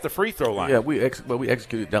at the free throw line. Yeah, we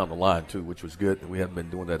executed down the line, too, which was good. We haven't been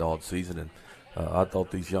doing that all season. And I thought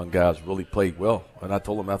these young guys really played well. And I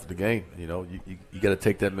told them after the game, you got to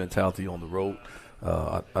take that mentality on the road.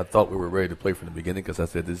 I thought we were ready to play from the beginning because I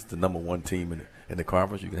said this is the number 1 team in the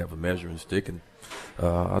conference. You can have a measuring stick, and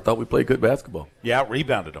I thought we played good basketball. Yeah,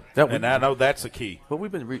 out-rebounded them, and I know that's a key. But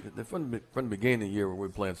we've been from the beginning of the year where we're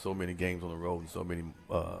playing so many games on the road and so many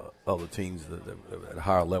other teams that at a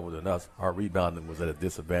higher level than us, our rebounding was at a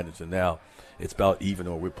disadvantage, and now it's about even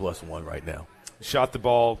or we're +1 right now. Shot the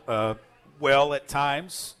ball well at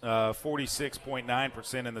times,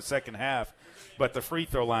 46.9% in the second half. But the free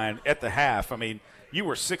throw line at the half, I mean, you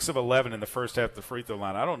were 6 of 11 in the first half of the free throw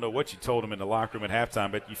line. I don't know what you told them in the locker room at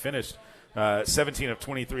halftime, but you finished 17 of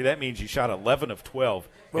 23. That means you shot 11 of 12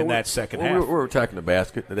 in that second half. We were attacking the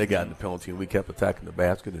basket, and they got in the penalty, and we kept attacking the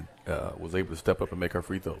basket and was able to step up and make our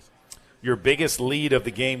free throws. Your biggest lead of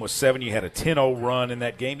the game was 7. You had a 10-0 run in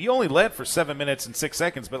that game. You only led for 7 minutes and 6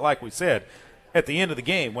 seconds, but like we said, at the end of the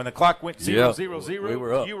game, when the clock went 0-0-0, we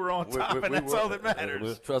were up. You were on top, and that's all that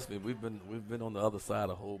matters. Trust me, we've been on the other side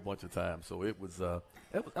a whole bunch of times. So it was.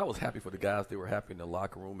 I was happy for the guys. They were happy in the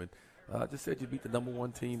locker room, and I just said you beat the number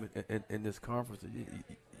 1 team in this conference.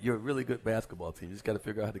 You're a really good basketball team. You just got to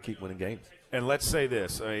figure out how to keep winning games. And let's say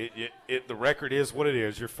this: the record is what it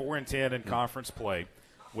is. You're 4-10 in conference play,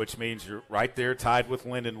 which means you're right there tied with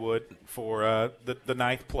Lindenwood for the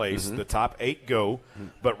ninth place. The top 8 go.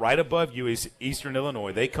 But right above you is Eastern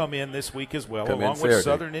Illinois. They come in this week as well, along with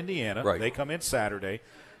Southern Indiana. Right. They come in Saturday.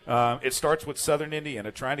 It starts with Southern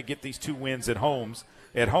Indiana trying to get these 2 wins at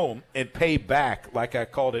home and pay back, like I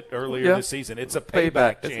called it earlier this season. It's a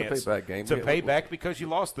payback chance. It's a payback game. It's a payback because you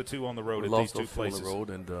lost the 2 on the road at these 2 places. On the road,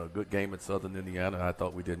 and good game at Southern Indiana. I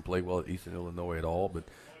thought we didn't play well at Eastern Illinois at all, but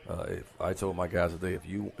if I told my guys today, if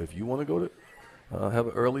you want to go to have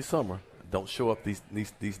an early summer, don't show up these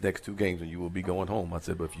next 2 games, and you will be going home. I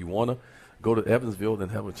said, but if you want to go to Evansville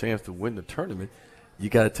and have a chance to win the tournament, you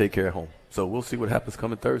got to take care of home. So we'll see what happens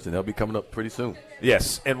coming Thursday. They'll be coming up pretty soon.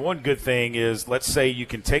 Yes, and one good thing is, let's say you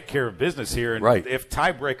can take care of business here, and if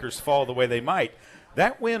tiebreakers fall the way they might,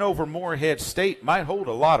 that win over Morehead State might hold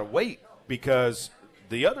a lot of weight because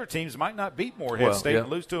the other teams might not beat Morehead State and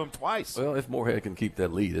lose to them twice. Well, if Morehead can keep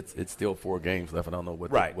that lead, it's still 4 games left, and I don't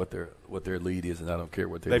know what their lead is, and I don't care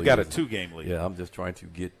what their lead is. They've got a 2-game lead. Yeah, I'm just trying to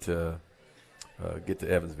get to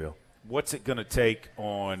Evansville. What's it going to take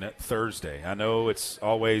on Thursday? I know it's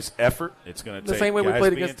always effort. It's going to take same way guys we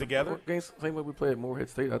played being together. Same way we played at Morehead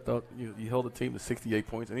State. I thought you held the team to 68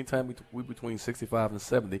 points. Anytime we between 65 and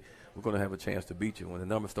 70, we're going to have a chance to beat you. When the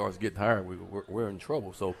number starts getting higher, we're in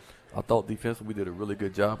trouble. So I thought defensively we did a really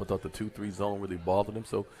good job. I thought the 2-3 zone really bothered them.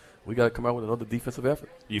 So we got to come out with another defensive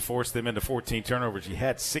effort. You forced them into 14 turnovers. You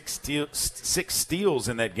had 6 steals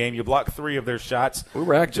in that game. You blocked 3 of their shots. We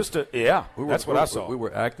were active. That's what I saw. We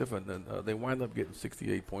were active, and they wound up getting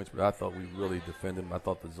 68 points, but I thought we really defended them. I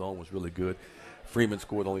thought the zone was really good. Freeman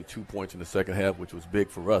scored only 2 points in the second half, which was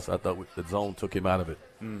big for us. I thought the zone took him out of it.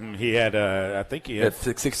 Mm-hmm. He had, I think he had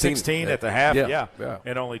 16 at the half,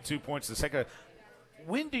 and only 2 points in the second.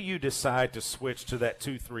 When do you decide to switch to that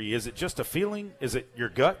 2-3? Is it just a feeling? Is it your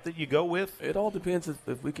gut that you go with? It all depends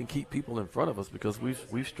if we can keep people in front of us, because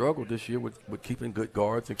we've struggled this year with keeping good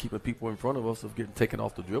guards and keeping people in front of us of getting taken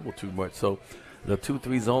off the dribble too much. So the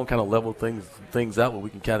 2-3 zone kind of level things out where we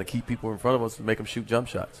can kind of keep people in front of us and make them shoot jump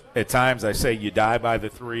shots. At times I say you die by the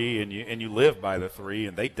 3 and you live by the 3,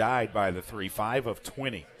 and they died by the 3, 5 of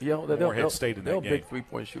 20. Morehead State in that game. They're a big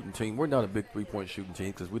 3-point shooting team. We're not a big 3-point shooting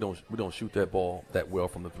team because we don't shoot that ball that well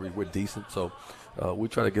from the 3. We're decent, so we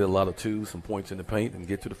try to get a lot of 2s, some points in the paint, and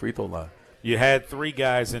get to the free throw line. You had 3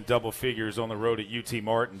 guys in double figures on the road at UT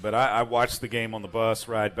Martin, but I watched the game on the bus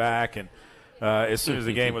ride back, and as soon as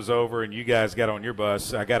the game was over and you guys got on your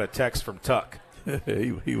bus, I got a text from Tuck.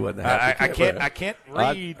 he wasn't happy. I can't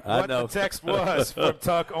read what the text was from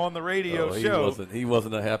Tuck on the radio show. He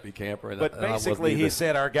wasn't a happy camper. But basically he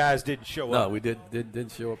said our guys didn't show up. No, we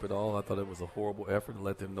didn't show up at all. I thought it was a horrible effort, and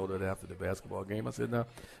let them know that after the basketball game. I said, now,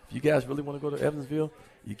 if you guys really want to go to Evansville,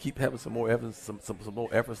 you keep having some more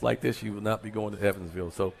efforts like this, you will not be going to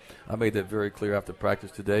Evansville. So I made that very clear after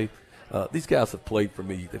practice today. These guys have played for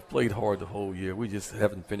me. They've played hard the whole year. We just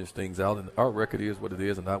haven't finished things out, and our record is what it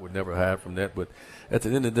is, and I would never hide from that. But at the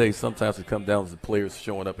end of the day, sometimes it comes down to the players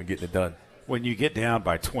showing up and getting it done. When you get down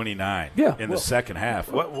by 29 in the second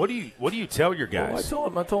half, what do you tell your guys?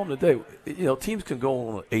 Well, I told them today, teams can go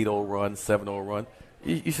on an 8-0 run, 7-0 run.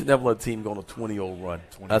 You should never let a team go on a 20-0 run.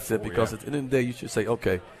 I said, because at the end of the day, you should say,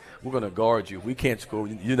 okay, we're going to guard you. We can't score.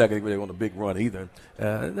 You're not going to go on a big run either.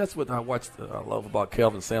 And that's what I love about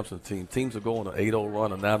Kelvin Sampson's team. Teams will go on an 8-0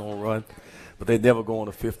 run, a 9-0 run, but they never go on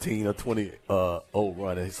a 15 or 20-0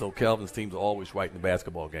 run. And so Kelvin's teams are always right in the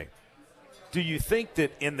basketball game. Do you think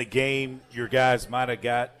that in the game your guys might have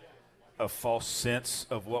got a false sense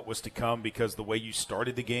of what was to come because the way you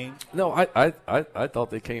started the game? No, I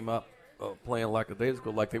thought they came out playing like a day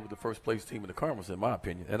ago, like they were the first place team in the conference, in my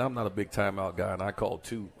opinion. And I'm not a big timeout guy, and I called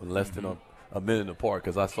 2 in less than a minute apart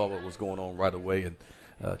because I saw what was going on right away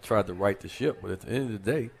and tried to right the ship. But at the end of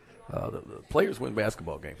the day, the players win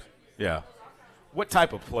basketball games. Yeah. What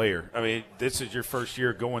type of player? I mean, this is your first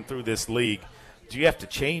year going through this league. do you have to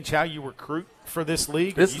change how you recruit for this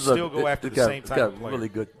league? Or do you still go after the same type of player?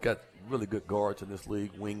 Really good guards in this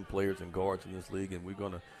league, wing players and guards in this league, and we're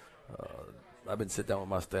going to I've been sitting down with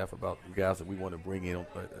my staff about the guys that we want to bring in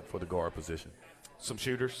for the guard position. Some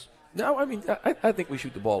shooters? No, I mean, I think we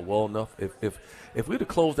shoot the ball well enough. If we'd have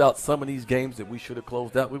closed out some of these games that we should have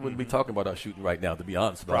closed out, we wouldn't be talking about our shooting right now, to be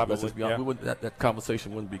honest. Probably, we wouldn't, that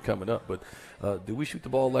conversation wouldn't be coming up. But do we shoot the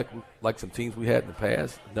ball like some teams we had in the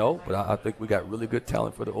past? No, but I think we got really good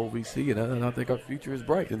talent for the OVC, and I think our future is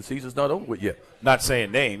bright, and the season's not over with yet. Not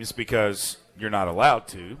saying names because you're not allowed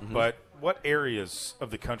to, but what areas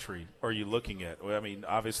of the country are you looking at? Well, I mean,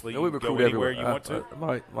 obviously, you go anywhere you want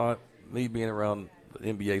to. Me being around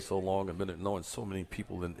the NBA so long and been knowing so many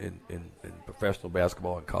people in professional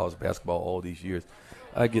basketball and college basketball all these years,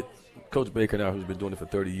 I get Coach Baker now, who's been doing it for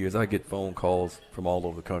 30 years, I get phone calls from all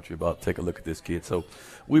over the country about take a look at this kid. So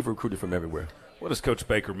we've recruited from everywhere. What does Coach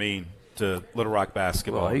Baker mean to Little Rock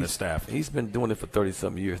basketball and the staff? He's been doing it for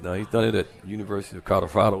 30-something years now. He's done it at University of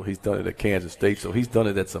Colorado. He's done it at Kansas State. So he's done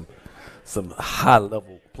it at some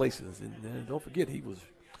high-level places. And don't forget, he was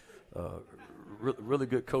really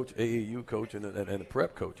good coach, AAU coach, and a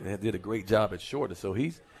prep coach, and did a great job at Shorter. So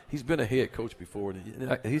he's been a head coach before.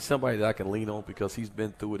 And he's somebody that I can lean on because he's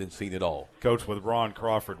been through it and seen it all. Coach with Ron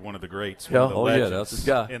Crawford, one of the greats, one of the legends that's his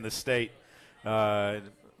guy in the state.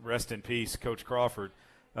 Rest in peace, Coach Crawford.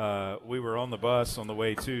 We were on the bus on the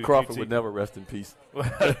way to Crawford would never rest in peace.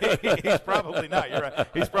 He's probably not. You're right.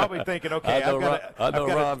 He's probably thinking, okay, I know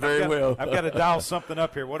Ron very well. I've got to dial something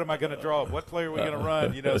up here. What am I going to draw? What player are we going to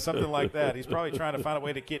run? You know, something like that. He's probably trying to find a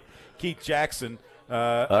way to get Keith Jackson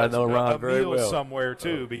I know Ron very well somewhere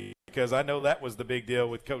too, because I know that was the big deal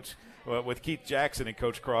with with Keith Jackson and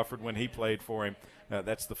Coach Crawford when he played for him.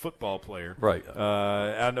 That's the football player. Right.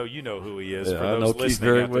 I know you know who he is. Yeah, for I those know listening Keith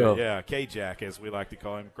very out there. well. Yeah, K-Jack, as we like to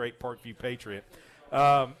call him. Great Parkview Patriot.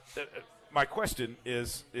 My question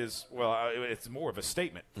is it's more of a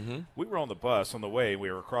statement. Mm-hmm. We were on the bus on the way. We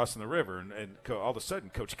were crossing the river, and all of a sudden,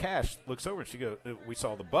 Coach Cash looks over, and she goes, we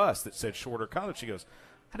saw the bus that said Shorter College. She goes,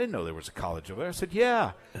 I didn't know there was a college over there. I said,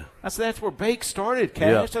 yeah. I said, that's where Bake started,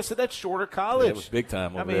 Cash. Yeah. I said, that's Shorter College. Yeah, it was big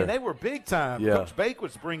time over there. I mean, they were big time. Yeah. Coach Bake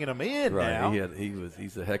was bringing them in now.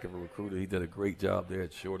 He's a heck of a recruiter. He did a great job there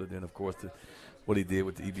at Shorter. Then, of course, what he did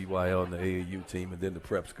with the EBYL and the AAU team and then the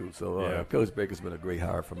prep school. So Coach Baker's been a great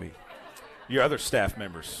hire for me. Your other staff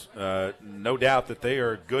members, no doubt that they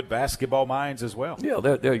are good basketball minds as well. Yeah,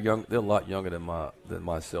 they're young. They're a lot younger than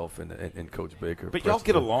myself and Coach Baker. But y'all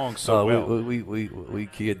get along so well. We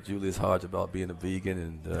kid Julius Hodge about being a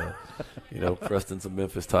vegan, and Preston's a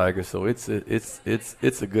Memphis Tiger. So we're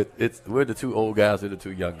the two old guys. They're the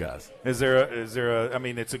two young guys. Is there? I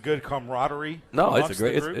mean, it's a good camaraderie. No, it's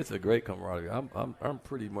a great camaraderie. I'm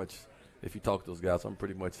pretty much, if you talk to those guys, I'm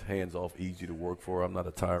pretty much hands off, easy to work for. I'm not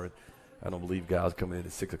a tyrant. I don't believe guys coming in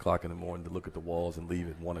at 6 o'clock in the morning to look at the walls and leave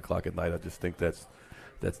at 1 o'clock at night. I just think that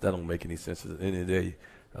don't make any sense. At the end of the day,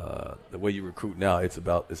 the way you recruit now, it's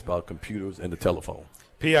about computers and the telephone.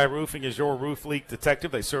 PI Roofing is your roof leak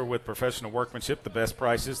detective. They serve with professional workmanship, the best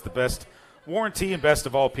prices, the best warranty, and best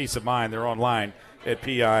of all, peace of mind. They're online at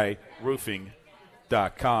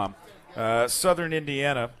piroofing.com. Southern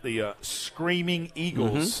Indiana, the Screaming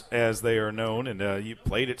Eagles, as they are known, and you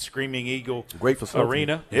played at Screaming Eagle Great facility.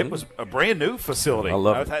 Arena. Mm-hmm. It was a brand new facility. I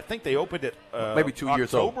love it. I think they opened it maybe 2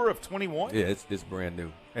 years old. October of 21. Yeah, it's brand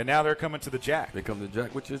new. And now they're coming to the Jack. They come to the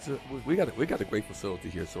Jack, which is we got a great facility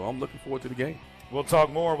here. So I'm looking forward to the game. We'll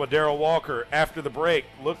talk more with Darrell Walker after the break.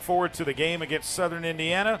 Look forward to the game against Southern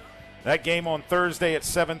Indiana. That game on Thursday at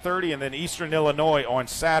 7:30, and then Eastern Illinois on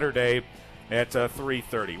Saturday at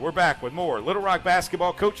 3:30. We're back with more Little Rock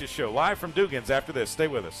Basketball Coaches Show live from Dugan's after this. Stay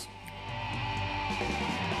with us.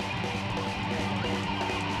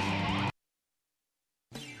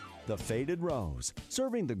 The Faded Rose,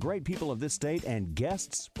 serving the great people of this state and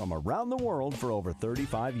guests from around the world for over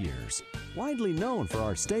 35 years. Widely known for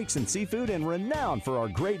our steaks and seafood and renowned for our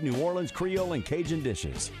great New Orleans Creole and Cajun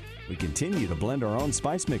dishes. We continue to blend our own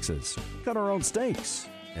spice mixes, cut our own steaks,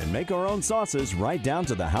 and make our own sauces right down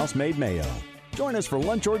to the house-made mayo. Join us for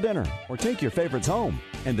lunch or dinner, or take your favorites home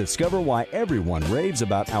and discover why everyone raves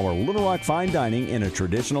about our Little Rock fine dining in a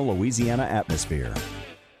traditional Louisiana atmosphere.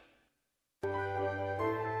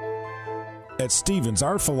 At Stevens,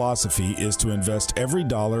 our philosophy is to invest every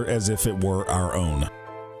dollar as if it were our own,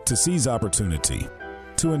 to seize opportunity,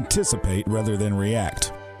 to anticipate rather than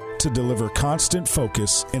react, to deliver constant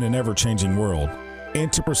focus in an ever-changing world,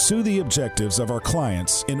 and to pursue the objectives of our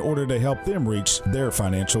clients in order to help them reach their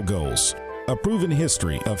financial goals. A proven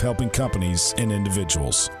history of helping companies and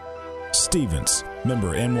individuals. Stevens,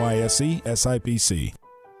 member NYSE SIPC.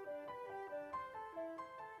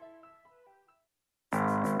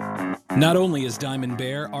 Not only is Diamond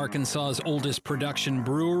Bear Arkansas's oldest production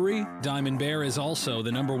brewery, Diamond Bear is also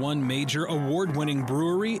the #1 major award-winning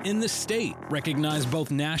brewery in the state, recognized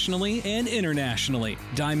both nationally and internationally.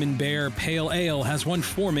 Diamond Bear Pale Ale has won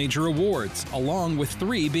 4 major awards, along with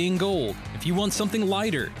 3 being gold. If you want something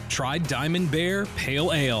lighter, try Diamond Bear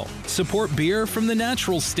Pale Ale. Support beer from the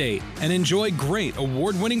natural state and enjoy great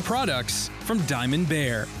award-winning products from Diamond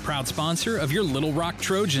Bear, proud sponsor of your Little Rock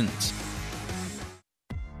Trojans.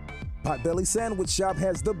 Potbelly Sandwich Shop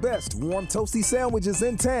has the best warm toasty sandwiches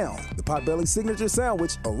in town. The Potbelly Signature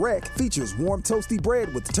Sandwich, a wreck, features warm toasty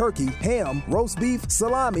bread with turkey, ham, roast beef,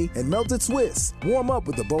 salami, and melted Swiss. Warm up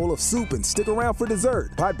with a bowl of soup and stick around for dessert.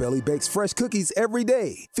 Potbelly bakes fresh cookies every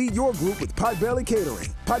day. Feed your group with Potbelly Catering.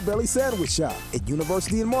 Potbelly Sandwich Shop at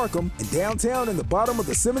University in Markham and downtown in the bottom of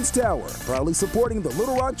the Simmons Tower. Proudly supporting the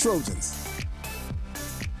Little Rock Trojans.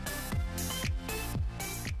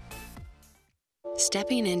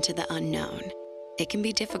 Stepping into the unknown, it can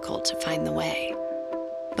be difficult to find the way.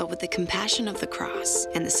 But with the compassion of the cross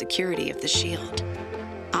and the security of the shield,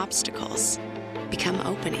 obstacles become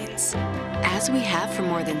openings. As we have for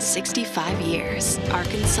more than 65 years,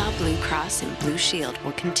 Arkansas Blue Cross and Blue Shield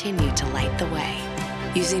will continue to light the way,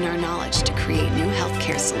 using our knowledge to create new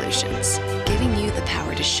healthcare solutions, giving you the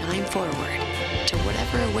power to shine forward to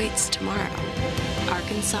whatever awaits tomorrow.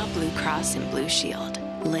 Arkansas Blue Cross and Blue Shield.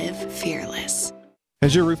 Live fearless.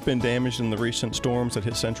 Has your roof been damaged in the recent storms that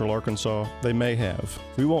hit central Arkansas? They may have.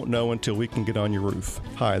 We won't know until we can get on your roof.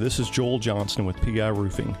 Hi, this is Joel Johnston with PI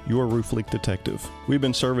Roofing, your roof leak detective. We've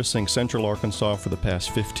been servicing central Arkansas for the past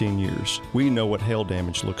 15 years. We know what hail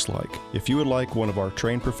damage looks like. If you would like one of our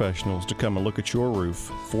trained professionals to come and look at your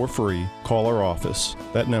roof for free, call our office.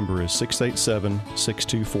 That number is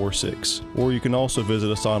 687-6246. Or you can also visit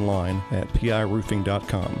us online at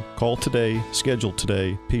piroofing.com. Call today, schedule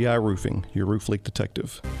today, PI Roofing, your roof leak detective.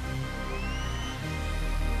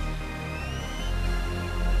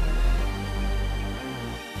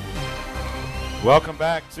 Welcome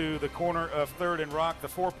back to the corner of 3rd and Rock. The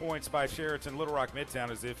 4 Points by Sheraton Little Rock Midtown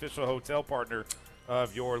is the official hotel partner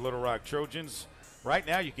of your Little Rock Trojans. Right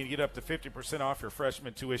now, you can get up to 50% off your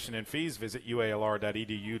freshman tuition and fees. Visit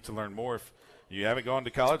ualr.edu to learn more. If you haven't gone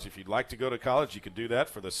to college, if you'd like to go to college, you can do that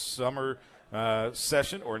for the summer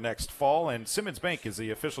session or next fall. And Simmons Bank is the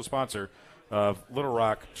official sponsor of Little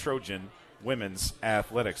Rock Trojan women's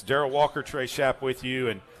athletics. Darrell Walker, Trey Schapp with you.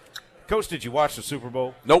 And, Coach, did you watch the Super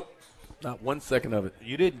Bowl? Nope, not 1 second of it.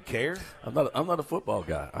 You didn't care? I'm not a football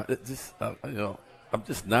guy. I'm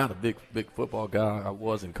just not a big football guy. I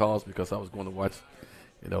was in college because I was going to watch,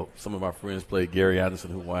 some of my friends play. Gary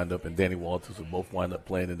Anderson, who wound up, and Danny Walters, who both wound up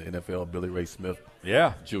playing in the NFL. Billy Ray Smith,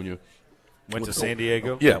 Jr. Went to San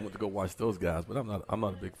Diego. Yeah, I went to go watch those guys. But I'm not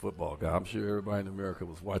a big football guy. I'm sure everybody in America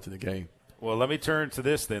was watching the game. Well, let me turn to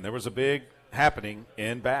this then. There was a big happening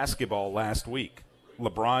in basketball last week.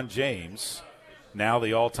 LeBron James, now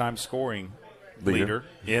the all-time scoring leader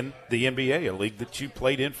in the NBA, a league that you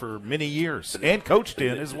played in for many years and coached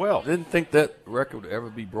in as well. Didn't think that record would ever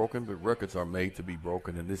be broken, but records are made to be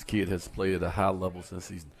broken, and this kid has played at a high level since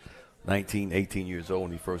he's 19, 18 years old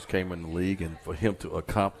when he first came in the league, and for him to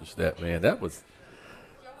accomplish that, man, that was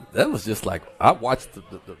just like, I watched the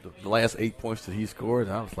last 8 points that he scored,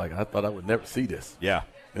 and I was like, I thought I would never see this. Yeah.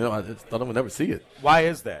 I just thought I would never see it. Why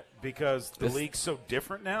is that? Because the league's so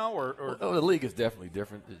different now, or? Well, the league is definitely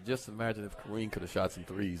different. Just imagine if Kareem could have shot some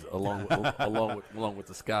threes along with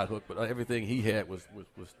the sky hook, but everything he had was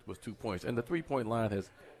 2 points. And the 3-point line has,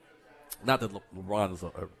 not that LeBron is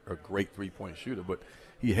a great 3-point shooter, but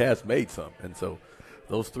he has made some, and so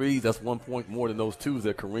those threes, that's 1 point more than those twos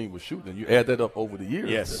that Kareem was shooting. And you add that up over the years,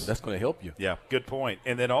 yes, that's going to help you. Yeah, good point.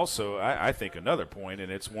 And then also, I think another point,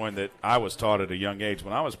 and it's one that I was taught at a young age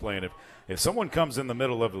when I was playing, if someone comes in the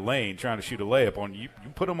middle of the lane trying to shoot a layup on you, you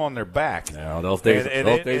put them on their back. Now, those days and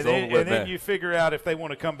then you figure out if they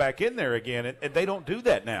want to come back in there again, and they don't do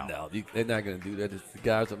that now. No, they're not going to do that. The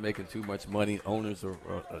guys are making too much money. Owners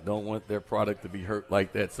don't want their product to be hurt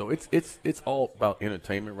like that. So it's all about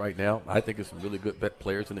entertainment right now. I think there's some really good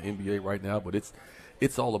players in the NBA right now, but it's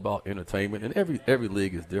all about entertainment, and every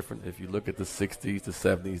league is different. If you look at the 60s, the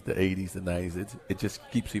 70s, the 80s, the 90s, it just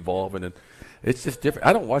keeps evolving, and it's just different.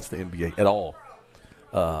 I don't watch the NBA at all.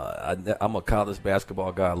 I'm a college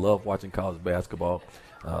basketball guy. I love watching college basketball.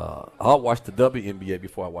 I'll watch the WNBA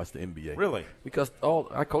before I watch the NBA. Really? Because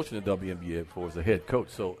I coached in the WNBA before as a head coach,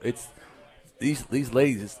 so these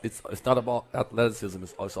ladies, it's not about athleticism.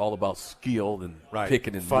 It's all about skill and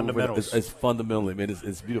picking and fundamentals. Moving. It's fundamentally, man.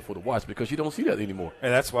 It's beautiful to watch because you don't see that anymore.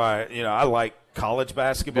 And that's why I like college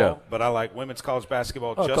basketball, but I like women's college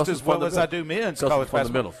basketball just as well as I do men's college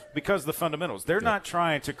basketball because the fundamentals. They're not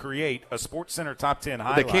trying to create a Sports Center top 10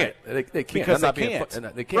 highlight. They can't. They can't because they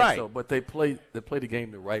can't. They can't. Right. So, but they play the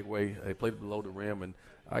game the right way. They play below the rim, and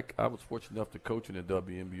I was fortunate enough to coach in the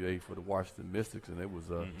WNBA for the Washington Mystics, and it was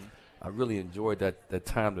I really enjoyed that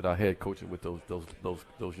time that I had coaching with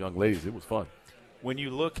those young ladies. It was fun. When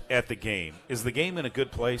you look at the game, is the game in a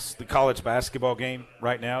good place? The college basketball game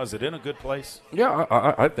right now, is it in a good place? Yeah,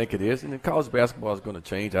 I think it is. And college basketball is going to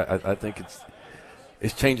change. I think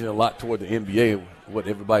it's changing a lot toward the NBA. What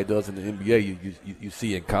everybody does in the NBA, you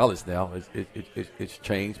see in college now. It's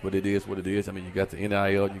changed, but it is what it is. I mean, you got the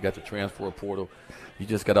NIL, you got the transfer portal. You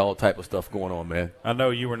just got all type of stuff going on, man. I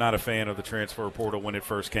know you were not a fan of the transfer portal when it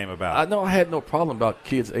first came about. I know I had no problem about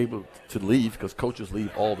kids able to leave because coaches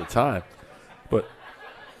leave all the time. But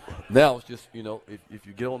now it's just, if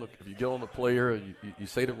you get on the player and you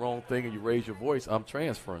say the wrong thing and you raise your voice, I'm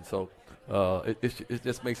transferring. So it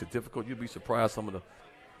just makes it difficult. You'd be surprised some of the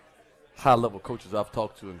high-level coaches I've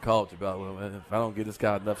talked to in college about, well, man, if I don't get this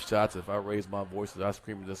guy enough shots, if I raise my voice and I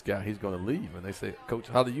scream at this guy, he's going to leave. And they say, Coach,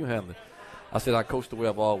 how do you handle it? I said, I coach the way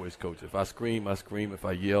I've always coached. If I scream, I scream. If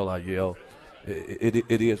I yell, I yell.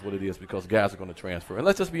 It is what it is because guys are going to transfer. And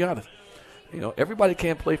let's just be honest. Everybody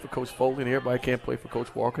can't play for Coach Foley, and everybody can't play for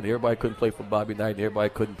Coach Walker, and everybody couldn't play for Bobby Knight, and everybody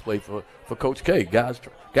couldn't play for Coach K. Guys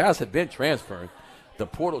have been transferring. The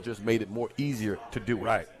portal just made it more easier to do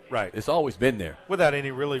it. Right. It's always been there. Without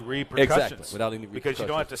any really repercussions. Exactly. Without any repercussions. Because you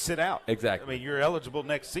don't have to sit out. Exactly. I mean, you're eligible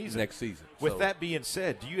next season. With that being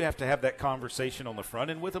said, do you have to have that conversation on the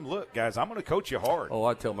front end with them? Look, guys, I'm going to coach you hard. Oh,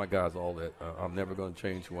 I tell my guys all that. I'm never going to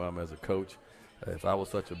change who I am as a coach. If I was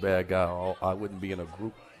such a bad guy, I wouldn't be in a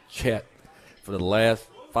group chat for the last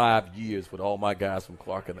 5 years with all my guys from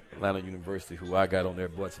Clark Atlanta University who I got on their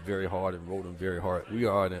butts very hard and rode them very hard. We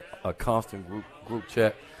are in a constant group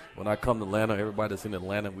chat. When I come to Atlanta, everybody that's in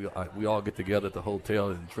Atlanta, we all get together at the hotel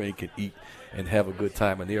and drink and eat and have a good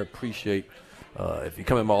time. And they appreciate, if you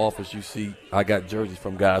come in my office, you see I got jerseys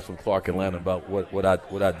from guys from Clark Atlanta about what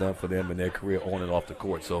I done for them in their career on and off the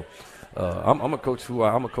court. So I'm a coach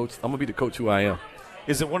I'm gonna be the coach who I am.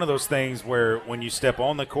 Is it one of those things where when you step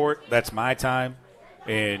on the court, that's my time,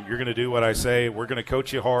 and you're going to do what I say, we're going to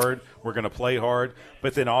coach you hard, we're going to play hard,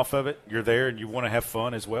 but then off of it, you're there and you want to have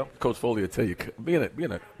fun as well? Coach Foley will tell you, being a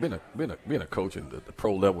coach in the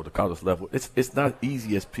pro level, the college level, it's not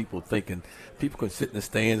easy as people thinking. People can sit in the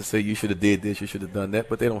stands and say you should have did this, you should have done that,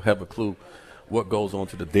 but they don't have a clue what goes on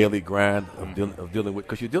to the daily grind of dealing with,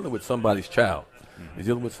 because you're dealing with somebody's child. You're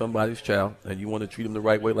dealing with somebody's child, and you want to treat them the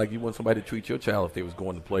right way, like you want somebody to treat your child if they was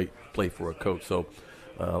going to play for a coach. So,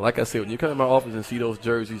 like I said, when you come in my office and see those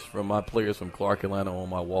jerseys from my players from Clark Atlanta on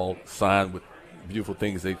my wall, signed with beautiful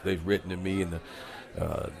things they've written to me, and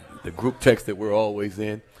the group text that we're always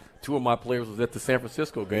in. 2 of my players was at the San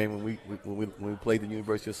Francisco game when we played the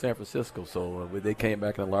University of San Francisco. So they came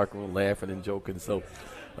back in the locker room laughing and joking. So.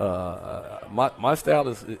 My style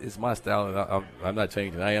is my style, and I'm not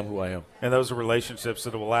changing. I am who I am. And those are relationships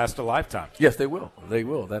that will last a lifetime. Yes, they will. They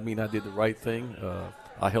will. That means I did the right thing.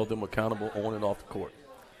 I held them accountable on and off the court.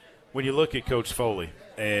 When you look at Coach Foley,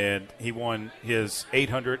 and he won his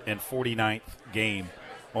 849th game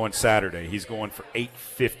on Saturday. He's going for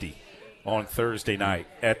 850 on Thursday night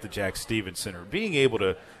at the Jack Stevens Center. Being able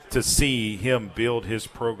to see him build his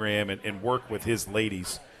program and work with his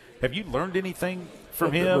ladies, have you learned anything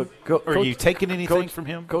from him? Or are you taking anything from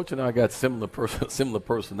him? Coach and I got similar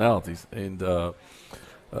personalities, and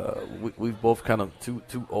we've both kind of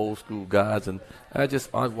two old school guys. And I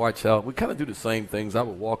watch out. We kind of do the same things. I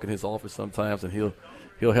would walk in his office sometimes, and he'll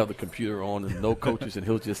have the computer on and no coaches, and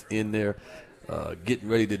he'll just in there getting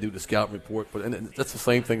ready to do the scout report. And that's the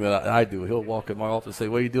same thing that I do. He'll walk in my office and say,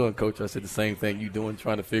 "What are you doing, Coach?" I said, "The same thing you doing,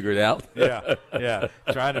 trying to figure it out." Yeah.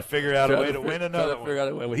 Trying to figure out a way to win another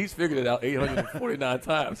one. Well, he's figured it out 849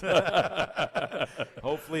 times.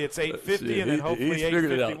 Hopefully it's 850, and then hopefully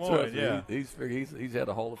 851. Yeah. He's had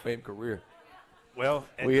a Hall of Fame career. Well,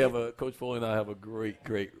 Coach Foley and I have a great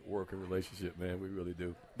working relationship, man. We really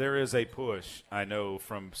do. There is a push, I know,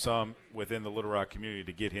 from some within the Little Rock community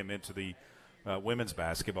to get him into the Women's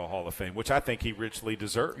Basketball Hall of Fame, which I think he richly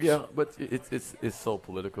deserves. Yeah, but it's so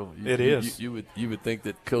political. It is. You would think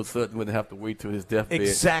that Coach Sutton wouldn't have to wait till his deathbed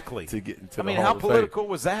to get into the Hall how of political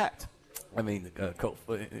Fame. was that? I mean, Coach,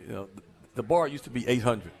 the bar used to be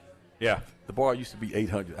 800. Yeah. The bar used to be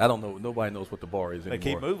 800. I don't know. Nobody knows what the bar is anymore. They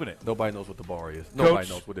keep moving it. Nobody knows what the bar is. Coach, Nobody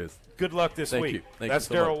knows what it is. Good luck this Thank week. You. Thank That's you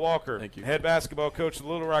so Darrell much. Walker, Thank you. head basketball coach of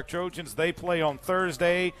the Little Rock Trojans. They play on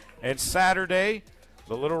Thursday and Saturday.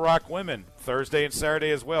 The Little Rock women, Thursday and Saturday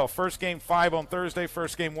as well. First game 5 on Thursday,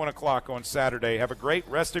 first game 1 o'clock on Saturday. Have a great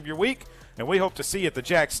rest of your week, and we hope to see you at the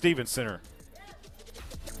Jack Stevens Center.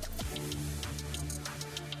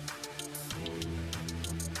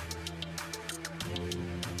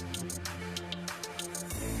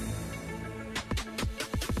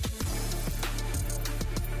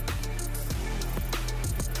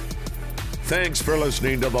 Thanks for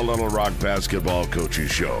listening to the Little Rock Basketball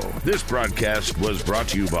Coaches Show. This broadcast was brought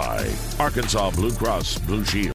to you by Arkansas Blue Cross Blue Shield.